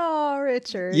 So,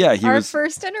 Richard. Yeah, he was our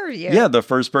first interview. Yeah, the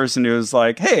first person who was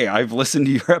like, hey, I've listened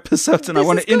to your episodes and I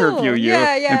want to interview you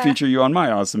and feature you on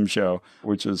my awesome show,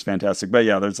 which was fantastic. But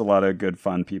yeah, there's a lot of good,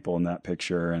 fun people in that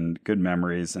picture and good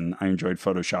memories. And I enjoyed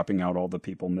photoshopping out all the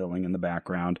people milling in the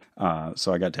background.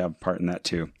 So I got to have part in that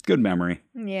too. Good memory.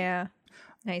 Yeah.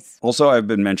 Nice. Also, I've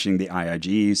been mentioning the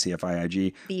IIG,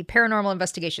 CFIIG. The Paranormal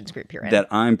Investigations Group you're in. That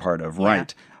I'm part of,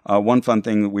 right. One fun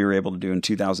thing that we were able to do in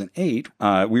 2008,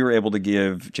 we were able to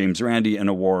give James Randi an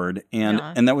award.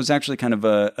 And that was actually kind of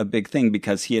a big thing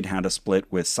because he had a split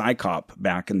with Psychop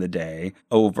back in the day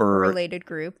over... related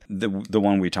group. The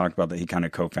one we talked about that he kind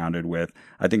of co-founded with.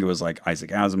 I think it was like Isaac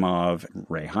Asimov,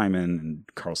 Ray Hyman, and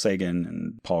Carl Sagan,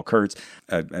 and Paul Kurtz.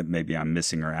 Maybe I'm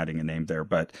missing or adding a name there,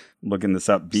 but looking this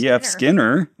up, B.F.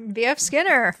 Skinner. B.F.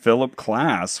 Skinner. Philip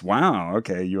Klass. Wow.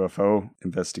 Okay. UFO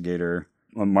investigator.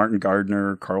 Martin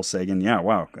Gardner, Carl Sagan. Yeah,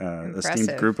 wow.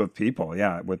 Esteemed group of people.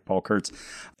 Yeah, with Paul Kurtz.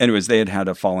 Anyways, they had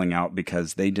a falling out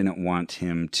because they didn't want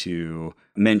him to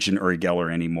mention Uri Geller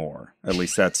anymore. At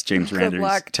least that's James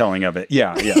Randi's telling of it.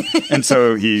 Yeah. And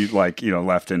so he left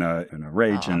in a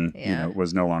rage and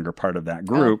was no longer part of that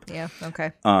group. Oh, yeah,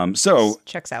 okay. So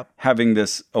checks out. Having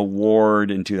this award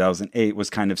in 2008 was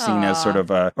kind of seen as sort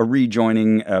of a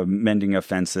rejoining, mending of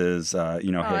fences.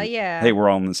 Hey, we're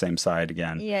all on the same side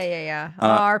again. Yeah.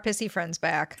 Our pissy friend's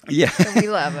back. Yeah. We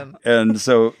love him. And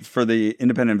so for the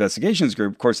Independent Investigations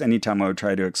Group, of course, anytime I would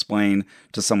try to explain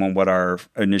to someone what our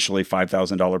initially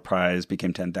 $5,000 prize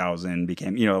became $10,000,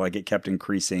 became, it kept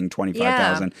increasing,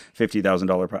 $25,000,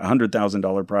 $50,000 prize,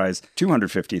 $100,000 prize,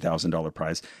 $250,000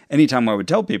 prize. Anytime I would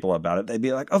tell people about it, they'd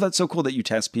be like, oh, that's so cool that you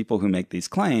test people who make these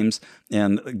claims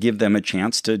and give them a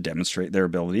chance to demonstrate their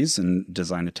abilities and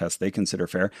design a test they consider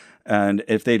fair. And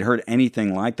if they'd heard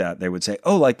anything like that, they would say,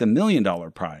 oh, like the $1 million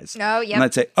prize. Oh, yeah. And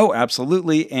I'd say, oh,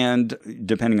 absolutely. And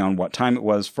depending on what time it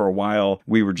was, for a while,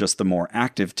 we were just the more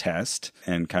active test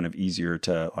and kind of easier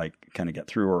to kind of get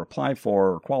through or apply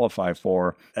for or qualify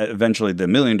for. Eventually, the $1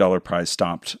 million prize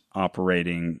stopped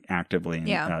operating actively in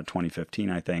 2015,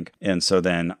 I think. And so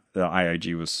then the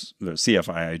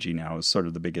CFIIG now is sort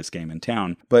of the biggest game in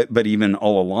town. But even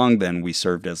all along then, we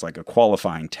served as like a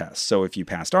qualifying test. So if you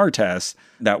passed our test,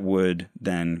 that would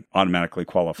then automatically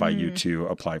qualify you to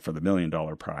apply for the $1 million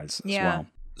prize as well.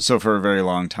 So for a very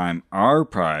long time, our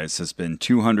prize has been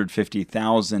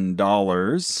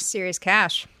 $250,000. Serious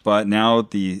cash. But now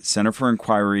the Center for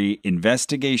Inquiry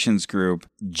Investigations Group,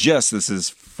 this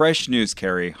is fresh news,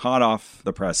 Carrie, hot off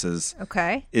the presses.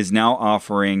 Okay. Is now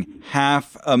offering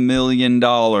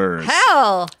 $500,000.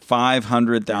 Hell!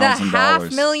 $500,000. The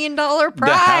 $500,000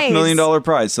 prize. The $500,000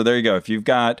 prize. So there you go. If you've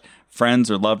got friends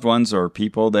or loved ones or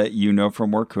people that you know from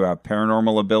work who have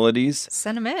paranormal abilities,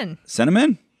 send them in. Send them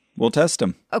in. we'll test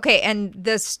them. Okay, and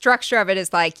the structure of it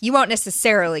is like, you won't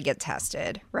necessarily get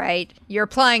tested, right? You're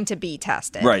applying to be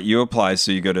tested. Right, you apply,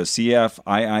 so you go to cfiig.org,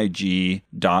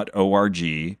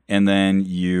 and then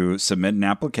you submit an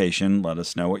application, let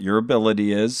us know what your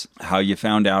ability is, how you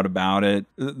found out about it.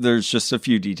 There's just a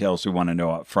few details we want to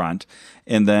know up front.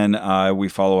 And then we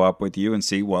follow up with you and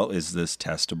see, well, is this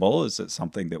testable? Is it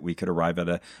something that we could arrive at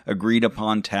a agreed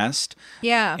upon test?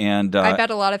 Yeah. And I bet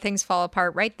a lot of things fall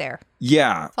apart right there.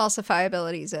 Yeah.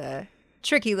 Falsifiability's a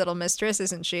tricky little mistress,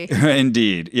 isn't she?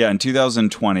 Indeed. Yeah. In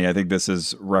 2020, I think this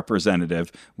is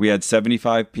representative. We had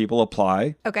 75 people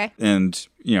apply. Okay. And,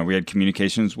 we had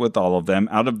communications with all of them.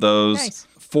 Out of those,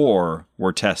 4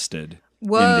 were tested in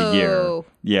the year.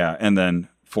 Yeah. And then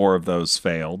 4 of those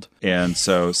failed. And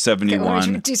so 71.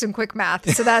 Okay, do some quick math.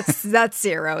 So that's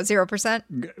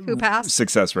 0% who passed?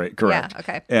 Success rate, correct. Yeah,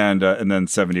 okay. And then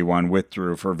 71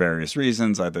 withdrew for various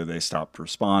reasons. Either they stopped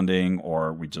responding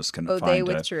or we just couldn't find they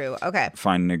withdrew. Okay.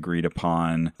 Find an agreed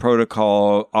upon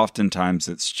protocol. Oftentimes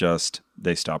it's just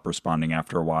they stop responding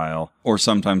after a while. Or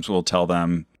sometimes we'll tell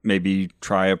them, maybe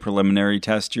try a preliminary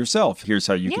test yourself. Here's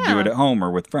how you can do it at home or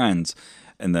with friends.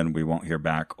 And then we won't hear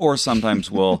back. Or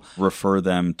sometimes we'll refer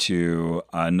them to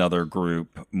another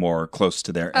group more close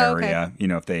to their area,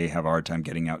 if they have a hard time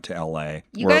getting out to LA.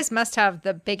 You guys must have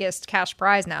the biggest cash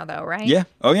prize now, though, right? Yeah.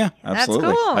 Oh, yeah. Absolutely.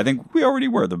 That's cool. I think we already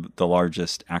were the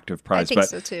largest active prize. I think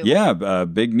so, too. Yeah.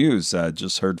 Big news.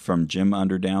 Just heard from Jim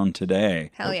Underdown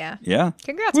today. Hell yeah. Yeah.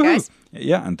 Congrats, guys.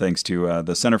 Yeah. And thanks to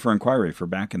the Center for Inquiry for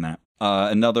backing that.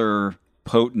 Another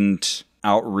potent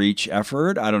outreach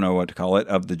effort, I don't know what to call it,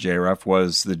 of the JREF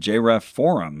was the JREF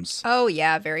forums. Oh,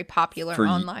 yeah. Very popular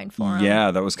online forum.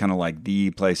 Yeah, that was kind of like the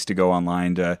place to go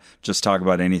online to just talk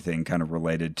about anything kind of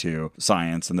related to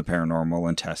science and the paranormal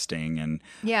and testing. And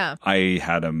yeah, I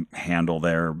had a handle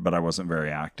there, but I wasn't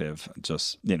very active.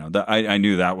 Just, I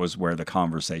knew that was where the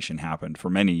conversation happened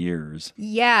for many years.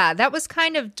 Yeah, that was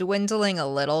kind of dwindling a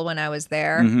little when I was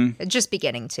there. Mm-hmm. Just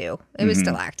beginning to. It was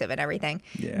still active and everything.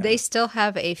 Yeah. They still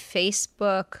have a Facebook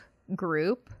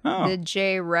group, the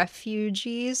J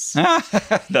Refugees.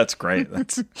 That's great.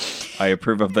 I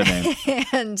approve of the name.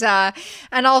 And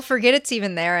I'll forget it's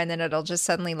even there, and then it'll just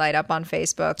suddenly light up on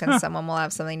Facebook, and someone will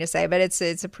have something to say. But it's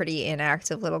a pretty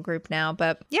inactive little group now.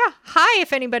 But yeah, hi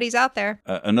if anybody's out there.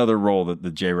 Another role that the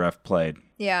JREF played.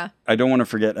 Yeah. I don't want to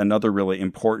forget another really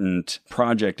important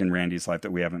project in Randy's life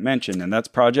that we haven't mentioned, and that's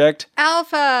Project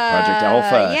Alpha. Project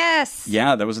Alpha. Yes.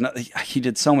 Yeah, that was he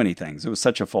did so many things. It was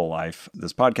such a full life.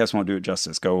 This podcast won't do it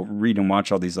justice. Go read and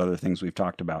watch all these other things we've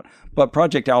talked about. But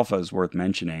Project Alpha is worth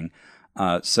mentioning.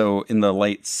 So in the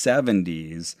late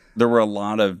 70s, there were a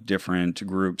lot of different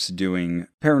groups doing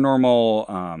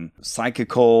paranormal,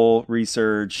 psychical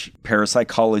research,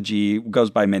 parapsychology, goes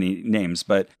by many names,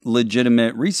 but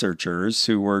legitimate researchers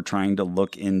who were trying to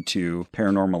look into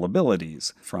paranormal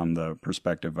abilities from the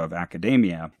perspective of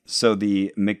academia. So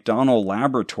the McDonnell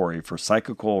Laboratory for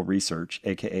Psychical Research,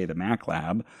 aka the Mac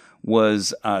Lab,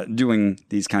 was doing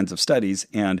these kinds of studies,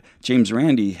 and James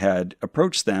Randi had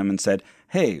approached them and said,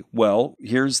 hey, well,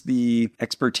 here's the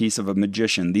expertise of a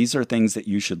magician. These are things that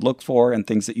you should look for and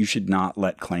things that you should not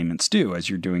let claimants do as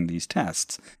you're doing these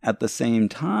tests. At the same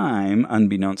time,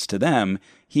 unbeknownst to them,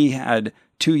 he had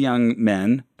 2 young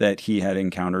men that he had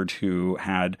encountered who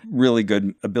had really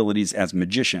good abilities as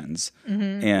magicians.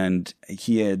 Mm-hmm. And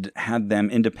he had them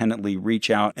independently reach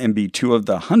out and be 2 of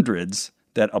the hundreds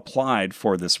that applied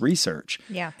for this research.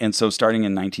 Yeah. And so starting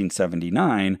in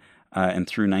 1979, and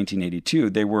through 1982,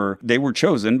 they were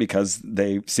chosen because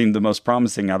they seemed the most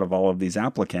promising out of all of these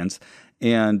applicants.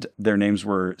 And their names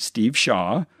were Steve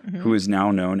Shaw, who is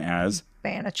now known as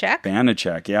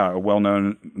Banachek, yeah, a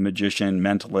well-known magician,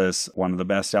 mentalist, one of the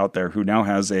best out there, who now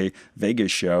has a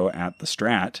Vegas show at the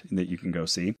Strat that you can go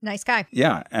see. Nice guy.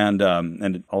 Yeah, and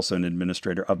also an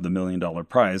administrator of the $1 Million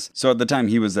Prize. So at the time,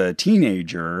 he was a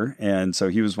teenager, and so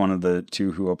he was one of the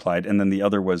 2 who applied. And then the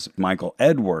other was Michael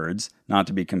Edwards, not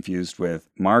to be confused with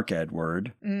Mark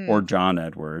Edward or John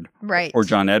Edward. Right. Or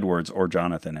John Edwards or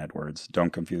Jonathan Edwards.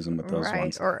 Don't confuse them with those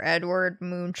ones. Or Edward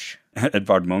Munch.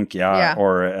 Edvard Munch, yeah.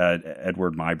 Or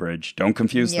Edward Muybridge. Don't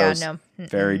confuse those. No.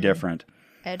 Very different.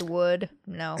 Ed Wood,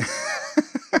 no.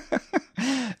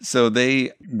 So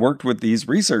they worked with these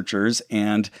researchers,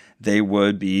 and they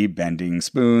would be bending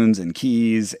spoons and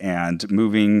keys and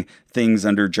moving things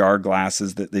under jar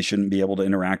glasses that they shouldn't be able to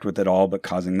interact with at all, but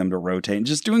causing them to rotate, and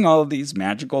just doing all of these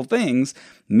magical things,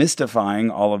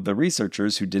 mystifying all of the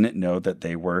researchers who didn't know that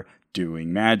they were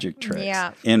doing magic tricks.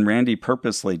 Yeah. And Randi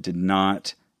purposely did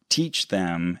not teach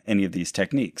them any of these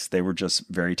techniques. They were just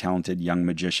very talented young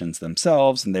magicians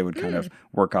themselves, and they would kind of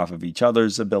work off of each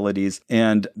other's abilities.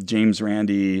 And James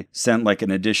Randi sent like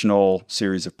an additional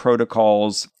series of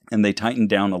protocols, and they tightened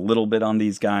down a little bit on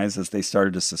these guys as they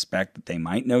started to suspect that they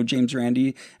might know James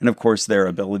Randi. And of course, their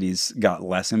abilities got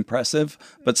less impressive,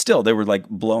 but still they were like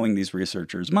blowing these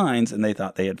researchers' minds, and they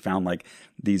thought they had found like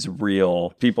these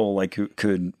real people like who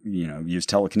could, use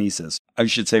telekinesis. I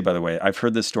should say, by the way, I've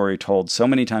heard this story told so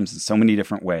many times in so many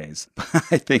different ways.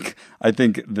 I think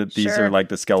that these are like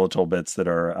the skeletal bits that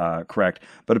are correct.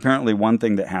 But apparently one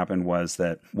thing that happened was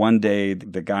that one day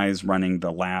the guys running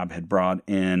the lab had brought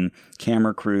in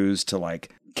camera crews to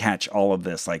like catch all of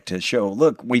this, like to show,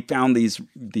 look, we found these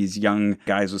young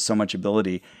guys with so much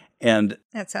ability. And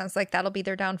that sounds like that'll be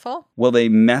their downfall. Well, they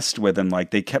messed with him.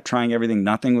 Like they kept trying everything.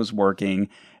 Nothing was working.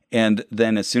 And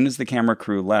then as soon as the camera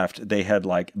crew left, they had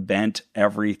like bent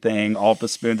everything, all the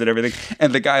spoons and everything.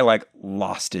 And the guy like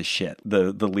lost his shit.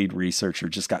 The lead researcher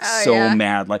just got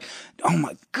mad. Like, oh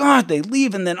my God, they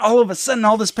leave. And then all of a sudden,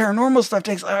 all this paranormal stuff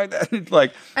takes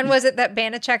like. And was it that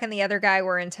Banachek and the other guy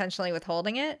were intentionally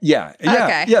withholding it? Yeah.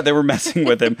 Yeah, they were messing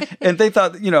with him. And they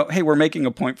thought, hey, we're making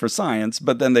a point for science.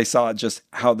 But then they saw just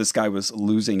how this guy was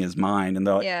losing his mind. And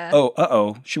they're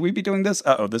like, should we be doing this?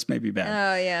 This may be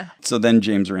bad. Oh, yeah. So then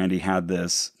James Randi had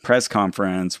this press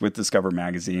conference with Discover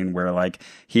Magazine where like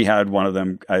he had one of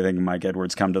them, I think Mike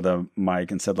Edwards, come to the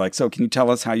mic and said like, so can you tell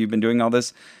us how you've been doing all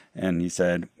this? And he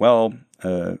said, well,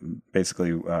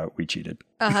 basically we cheated.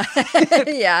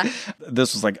 Yeah.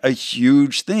 This was like a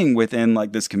huge thing within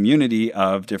like this community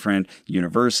of different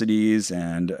universities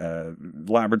and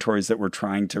laboratories that were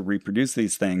trying to reproduce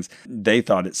these things. They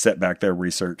thought it set back their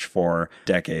research for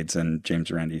decades, and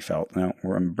James Randi felt, no,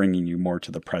 I'm bringing you more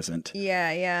to the present.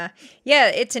 Yeah.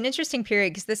 It's an interesting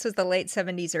period because this was the late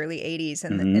 70s, early 80s,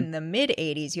 and in the mid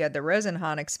 80s, you had the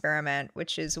Rosenhan experiment,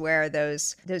 which is where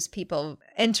those people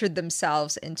entered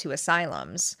themselves into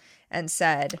asylums and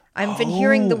said, I've been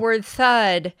hearing the word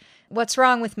thud. What's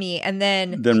wrong with me? And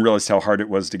then realized how hard it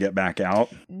was to get back out.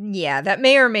 Yeah, that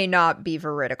may or may not be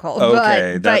veridical.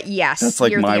 Okay, but yes, that's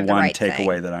like my one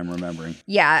takeaway that I'm remembering.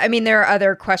 Yeah, I mean, there are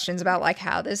other questions about like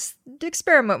how this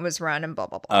experiment was run and blah,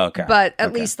 blah, blah. Okay. But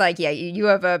at least like, you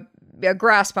have a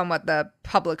grasp on what the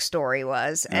public story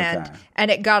was, and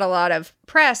it got a lot of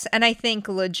press, and I think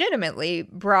legitimately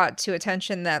brought to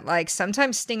attention that like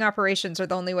sometimes sting operations are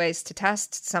the only ways to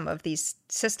test some of these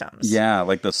systems. Yeah,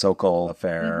 like the Sokol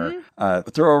affair.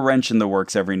 Throw a wrench in the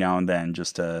works every now and then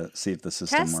just to see if the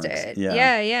system works. Test it.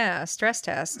 Yeah. Stress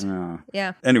test.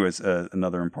 Yeah. Anyways,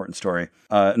 another important story.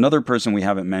 Another person we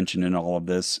haven't mentioned in all of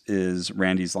this is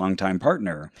Randy's longtime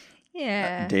partner.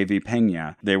 Yeah. Davy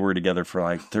Pena. They were together for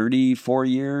like 34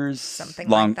 years. Something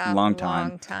like that. Long time.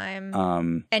 Long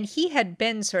time. And he had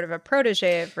been sort of a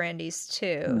protege of Randy's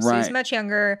too. So he's much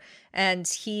younger, and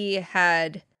he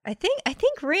had... I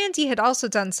think Randi had also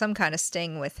done some kind of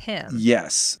sting with him.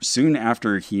 Yes. Soon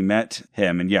after he met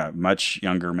him, and much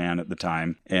younger man at the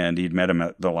time, and he'd met him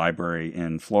at the library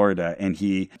in Florida, and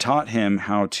he taught him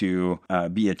how to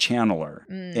be a channeler.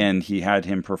 And he had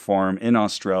him perform in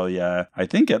Australia, I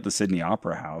think at the Sydney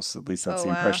Opera House, at least that's the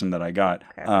impression that I got,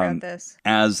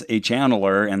 as a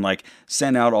channeler, and like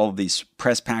sent out all of these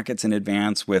press packets in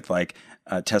advance with like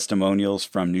testimonials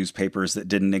from newspapers that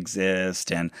didn't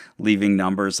exist, and leaving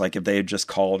numbers like if they had just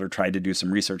called or tried to do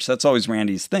some research. That's always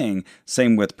Randy's thing.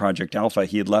 Same with Project Alpha.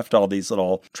 He had left all these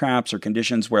little traps or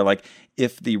conditions where like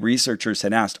if the researchers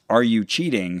had asked, are you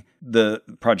cheating? The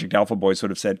Project Alpha boys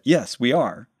would have said, yes, we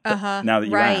are. Now that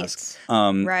you ask.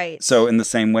 Right. So in the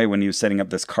same way, when he was setting up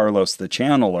this Carlos the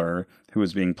Channeler, who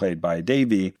was being played by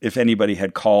Davy, if anybody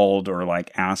had called or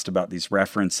like asked about these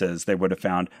references, they would have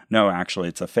found, no, actually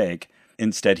it's a fake.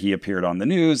 Instead, he appeared on the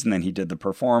news, and then he did the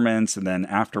performance, and then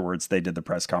afterwards they did the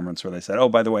press conference where they said, oh,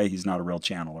 by the way, he's not a real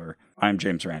channeler. I'm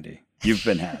James Randi. You've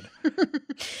been had.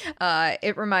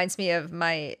 It reminds me of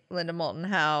my Linda Moulton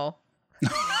Howe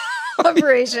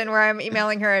operation where I'm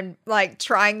emailing her and like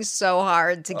trying so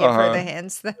hard to give her the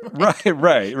hints that like,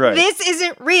 right. This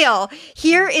isn't real.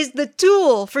 Here is the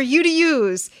tool for you to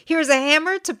use. Here's a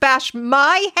hammer to bash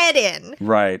my head in.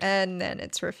 Right. And then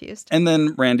it's refused. And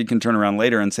then Randi can turn around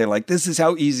later and say like, this is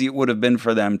how easy it would have been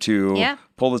for them to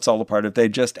pull this all apart if they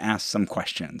just asked some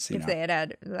questions. If they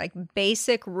had like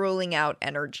basic ruling out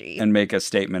energy. And make a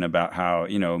statement about how,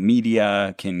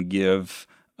 media can give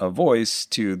a voice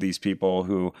to these people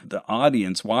who the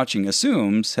audience watching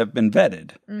assumes have been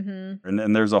vetted.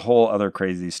 And there's a whole other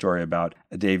crazy story about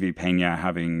Davy Pena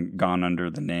having gone under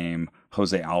the name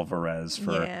Jose Alvarez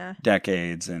for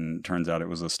decades, and turns out it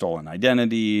was a stolen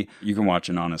identity. You can watch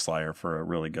An Honest Liar for a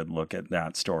really good look at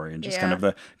that story and just kind of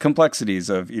the complexities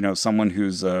of, someone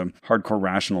who's a hardcore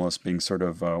rationalist being sort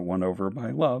of won over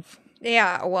by love.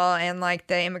 Yeah, well, and like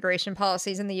the immigration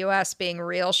policies in the U.S. being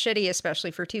real shitty,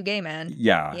 especially for two gay men.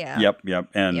 Yeah. Yep.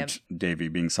 And Davey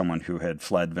being someone who had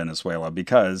fled Venezuela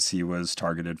because he was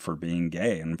targeted for being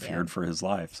gay and feared for his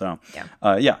life. So,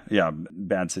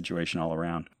 bad situation all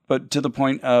around. But to the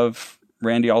point of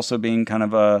Randi also being kind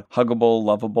of a huggable,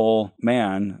 lovable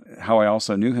man, how I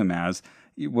also knew him as,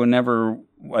 whenever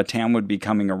a Tam would be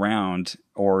coming around,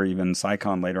 or even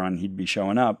Psychon later on, he'd be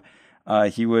showing up,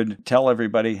 he would tell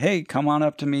everybody, hey, come on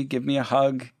up to me, give me a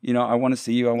hug. I want to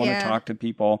see you. I want to talk to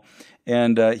people.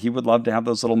 And he would love to have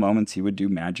those little moments. He would do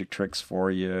magic tricks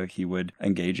for you. He would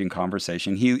engage in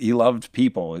conversation. He loved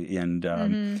people.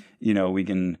 And, we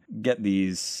can get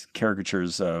these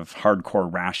caricatures of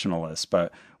hardcore rationalists.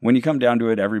 But when you come down to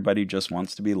it, everybody just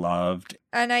wants to be loved.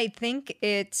 And I think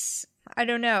I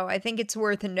don't know. I think it's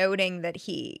worth noting that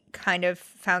he kind of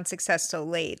found success so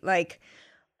late. Like,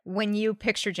 when you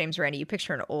picture James Randi, you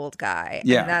picture an old guy.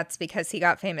 Yeah. And that's because he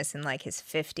got famous in like his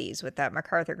 50s with that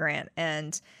MacArthur grant.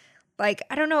 And like,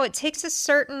 I don't know, it takes a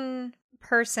certain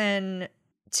person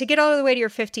to get all the way to your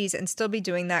 50s and still be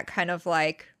doing that kind of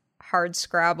like hard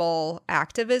scrabble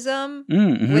activism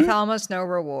with almost no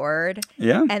reward.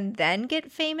 Yeah. And then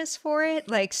get famous for it.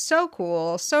 Like, so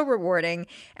cool, so rewarding.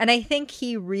 And I think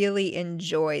he really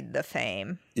enjoyed the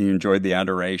fame. He enjoyed the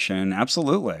adoration.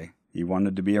 Absolutely. He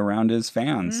wanted to be around his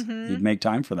fans. He'd make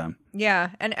time for them.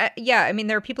 Yeah. And I mean,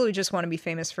 there are people who just want to be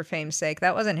famous for fame's sake.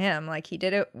 That wasn't him. Like, he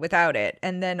did it without it.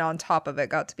 And then on top of it,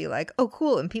 got to be like, oh,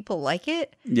 cool. And people like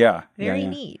it. Yeah. Very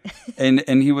neat. and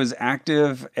he was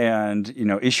active and,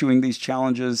 issuing these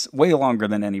challenges way longer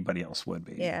than anybody else would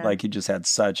be. Yeah. Like, he just had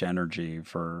such energy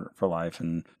for life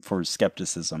and for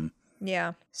skepticism.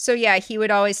 Yeah. So, he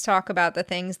would always talk about the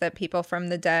things that people from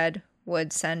the dead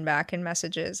would send back in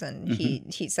messages. And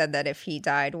he said that if he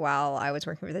died while I was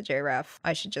working with the JREF,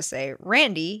 I should just say,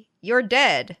 Randi, you're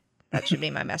dead. That should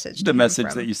be my message. The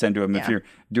message that you send to him if you're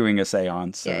doing a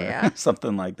seance or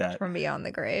something like that. From beyond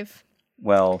the grave.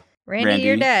 Well, Randi,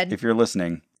 you're dead. If you're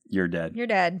listening, you're dead. You're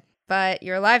dead. But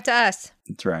you're alive to us.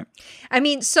 That's right. I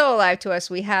mean, so alive to us.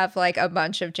 We have like a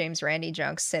bunch of James Randi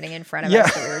junks sitting in front of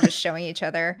us that we were just showing each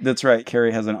other. That's right.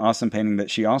 Carrie has an awesome painting that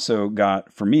she also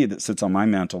got for me that sits on my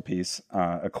mantelpiece,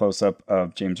 a close-up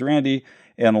of James Randi.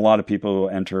 And a lot of people who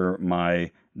enter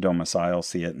my domicile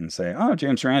see it and say, oh,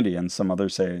 James Randi. And some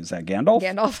others say, is that Gandalf?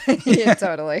 Gandalf. Yeah,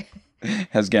 totally.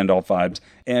 Has Gandalf vibes.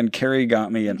 And Carrie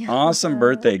got me an awesome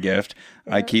birthday gift.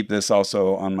 Yeah. I keep this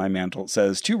also on my mantle. It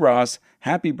says, to Ross,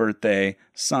 happy birthday,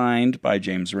 signed by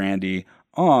James Randi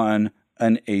on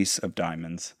an ace of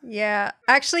diamonds. Yeah.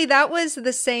 Actually, that was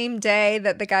the same day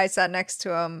that the guy sat next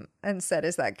to him and said,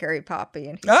 is that Carrie Poppy?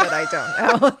 And he said, I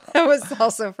don't know. That was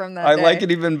also from that day. I like it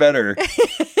even better.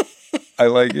 I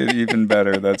like it even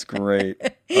better. That's great.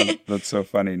 That's so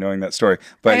funny knowing that story.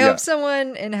 But I hope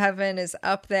someone in heaven is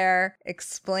up there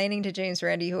explaining to James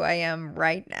Randi who I am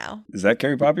right now. Is that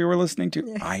Carrie Poppy we're listening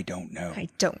to? I don't know. I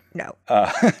don't know.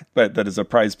 But that is a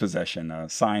prized possession, a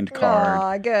signed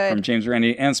card from James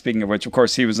Randi. And speaking of which, of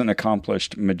course, he was an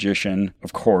accomplished magician,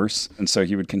 of course. And so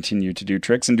he would continue to do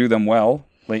tricks and do them well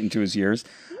late into his years.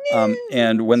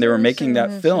 And when they were making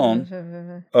that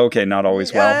film, okay, not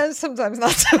always well. Sometimes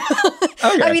not so well.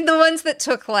 Okay. I mean, the ones that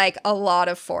took like a lot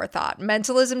of forethought.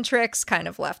 Mentalism tricks kind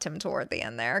of left him toward the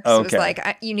end there. Because it was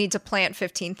like, you need to plant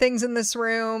 15 things in this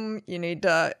room. You need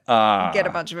to get a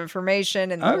bunch of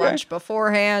information in the lunch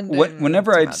beforehand.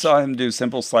 Whenever I saw him do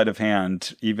simple sleight of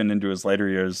hand, even into his later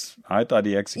years, I thought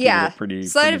he executed it pretty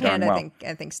sleight of hand, well.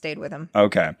 I think stayed with him.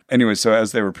 Okay. Anyway, so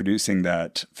as they were producing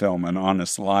that film, An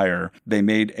Honest Liar, they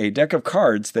made a deck of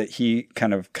cards that he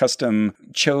kind of custom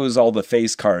chose all the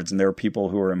face cards, and there were people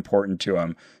who were important to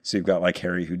him. So you've got like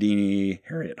Harry Houdini,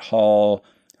 Harriet Hall,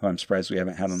 who I'm surprised we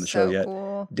haven't had on the show yet.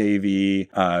 Cool. Davey,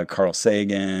 Carl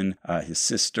Sagan, his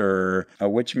sister.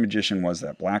 Which magician was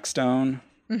that? Blackstone?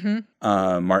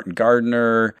 Martin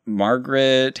Gardner,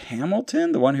 Margaret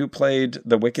Hamilton, the one who played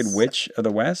the Wicked Witch of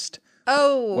the West.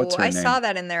 Oh, I saw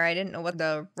that in there. I didn't know what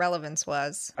the relevance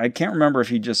was. I can't remember if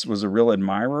he just was a real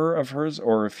admirer of hers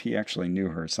or if he actually knew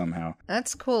her somehow.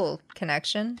 That's cool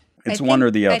connection. It's one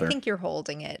or the other. I think you're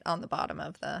holding it on the bottom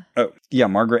of the... Oh, yeah,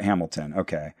 Margaret Hamilton.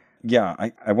 Okay. Yeah,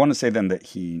 I want to say then that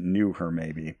he knew her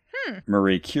maybe.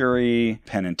 Marie Curie,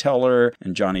 Penn and Teller,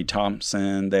 and Johnny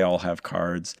Thompson, they all have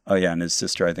cards. Oh yeah, and his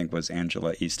sister I think was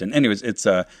Angela Easton. Anyways, it's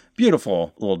a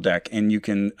beautiful little deck, and you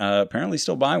can apparently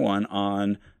still buy one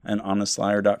on and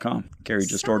honestliar.com. Carrie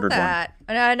just ordered one.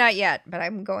 Not yet, but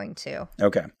I'm going to.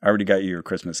 Okay. I already got you your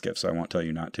Christmas gift, so I won't tell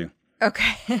you not to.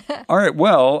 Okay. All right.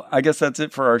 Well, I guess that's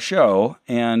it for our show.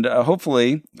 And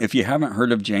hopefully, if you haven't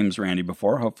heard of James Randi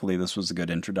before, hopefully this was a good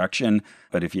introduction.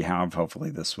 But if you have, hopefully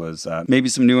this was maybe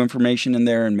some new information in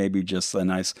there and maybe just a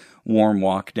nice warm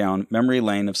walk down memory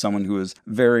lane of someone who is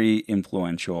very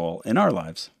influential in our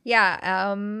lives. Yeah.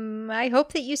 I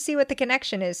hope that you see what the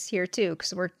connection is here, too,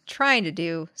 because we're trying to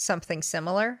do something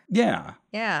similar. Yeah.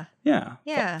 Yeah. Yeah.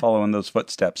 Yeah. Following those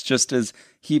footsteps. Just as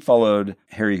he followed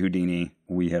Harry Houdini,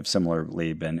 we have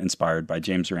similarly been inspired by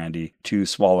James Randi to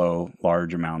swallow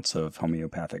large amounts of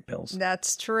homeopathic pills.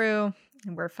 That's true.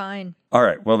 We're fine. All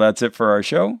right. Well, that's it for our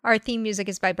show. Our theme music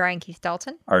is by Brian Keith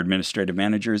Dalton. Our administrative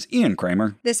manager is Ian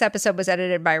Kramer. This episode was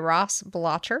edited by Ross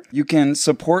Blotcher. You can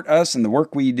support us and the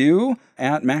work we do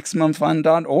at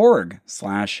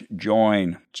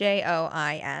MaximumFun.org/join.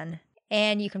 JOIN.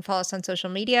 And you can follow us on social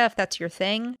media if that's your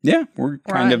thing. Yeah, we're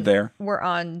kind of there. We're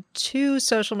on 2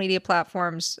 social media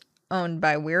platforms owned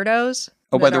by weirdos.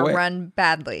 Oh, by the way, run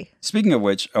badly. Speaking of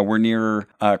which, we're near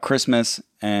Christmas,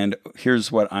 and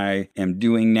here's what I am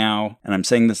doing now. And I'm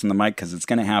saying this in the mic because it's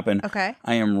going to happen. Okay.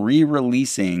 I am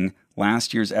re-releasing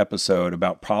last year's episode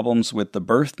about problems with the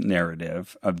birth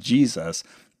narrative of Jesus,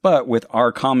 but with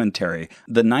our commentary.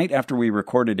 The night after we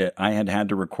recorded it, I had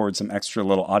to record some extra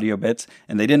little audio bits,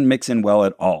 and they didn't mix in well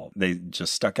at all. They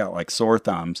just stuck out like sore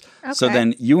thumbs. Okay. So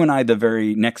then you and I, the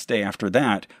very next day after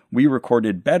that, we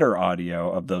recorded better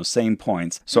audio of those same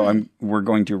points. So we're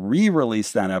going to re-release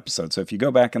that episode. So if you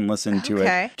go back and listen to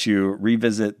it to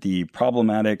revisit the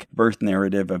problematic birth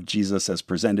narrative of Jesus as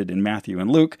presented in Matthew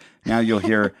and Luke, now you'll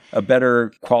hear a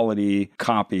better quality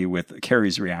copy with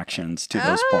Carrie's reactions to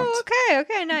those points.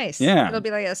 Okay, nice. Yeah. It'll be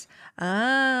like this.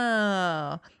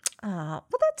 Oh, well,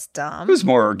 that's dumb. Who's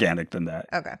more organic than that?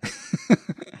 Okay.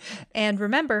 And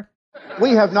remember,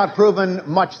 we have not proven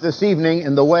much this evening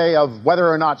in the way of whether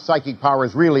or not psychic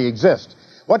powers really exist.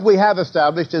 What we have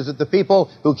established is that the people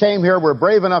who came here were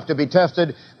brave enough to be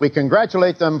tested. We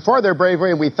congratulate them for their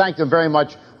bravery, and we thank them very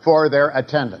much for their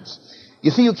attendance.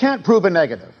 You see, you can't prove a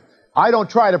negative. I don't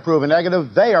try to prove a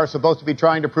negative. They are supposed to be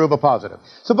trying to prove a positive.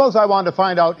 Suppose I wanted to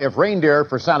find out if reindeer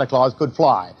for Santa Claus could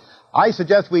fly. I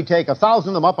suggest we take 1,000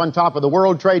 of them up on top of the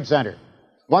World Trade Center.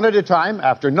 One at a time,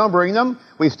 after numbering them,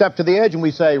 we step to the edge and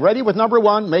we say, ready with number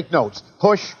 1, make notes.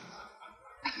 Push.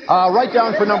 Write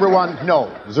down for number 1, no,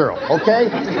 0. Okay?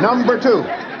 Number 2.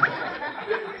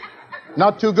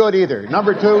 Not too good either.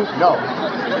 Number 2, no.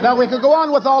 Now, we could go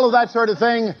on with all of that sort of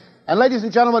thing, and ladies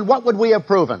and gentlemen, what would we have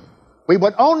proven? We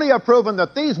would only have proven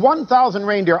that these 1,000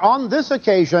 reindeer on this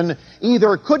occasion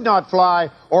either could not fly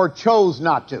or chose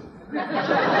not to.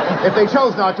 If they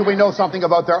chose not to, we know something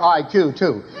about their IQ,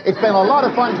 too. It's been a lot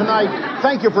of fun tonight.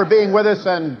 Thank you for being with us,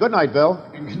 and good night, Bill.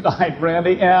 Good night,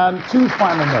 Randy. And 2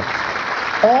 final notes.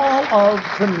 All of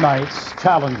tonight's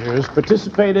challengers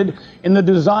participated in the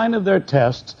design of their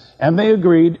tests, and they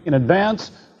agreed in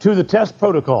advance to the test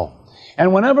protocol.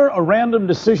 And whenever a random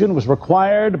decision was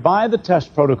required by the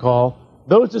test protocol,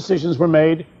 those decisions were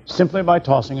made simply by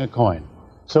tossing a coin.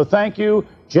 So thank you,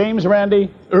 James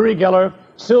Randi, Uri Geller,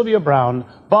 Sylvia Brown,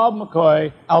 Bob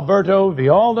McCoy, Alberto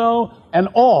Vialdo, and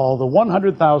all the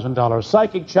 $100,000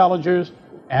 psychic challengers.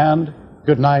 And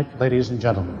good night, ladies and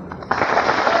gentlemen.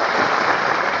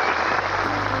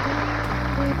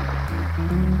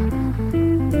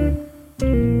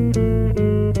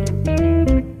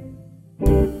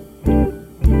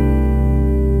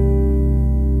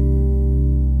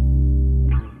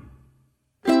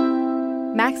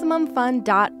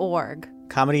 MaximumFun.org.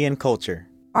 Comedy and culture.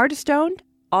 Artist-owned.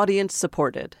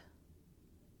 Audience-supported.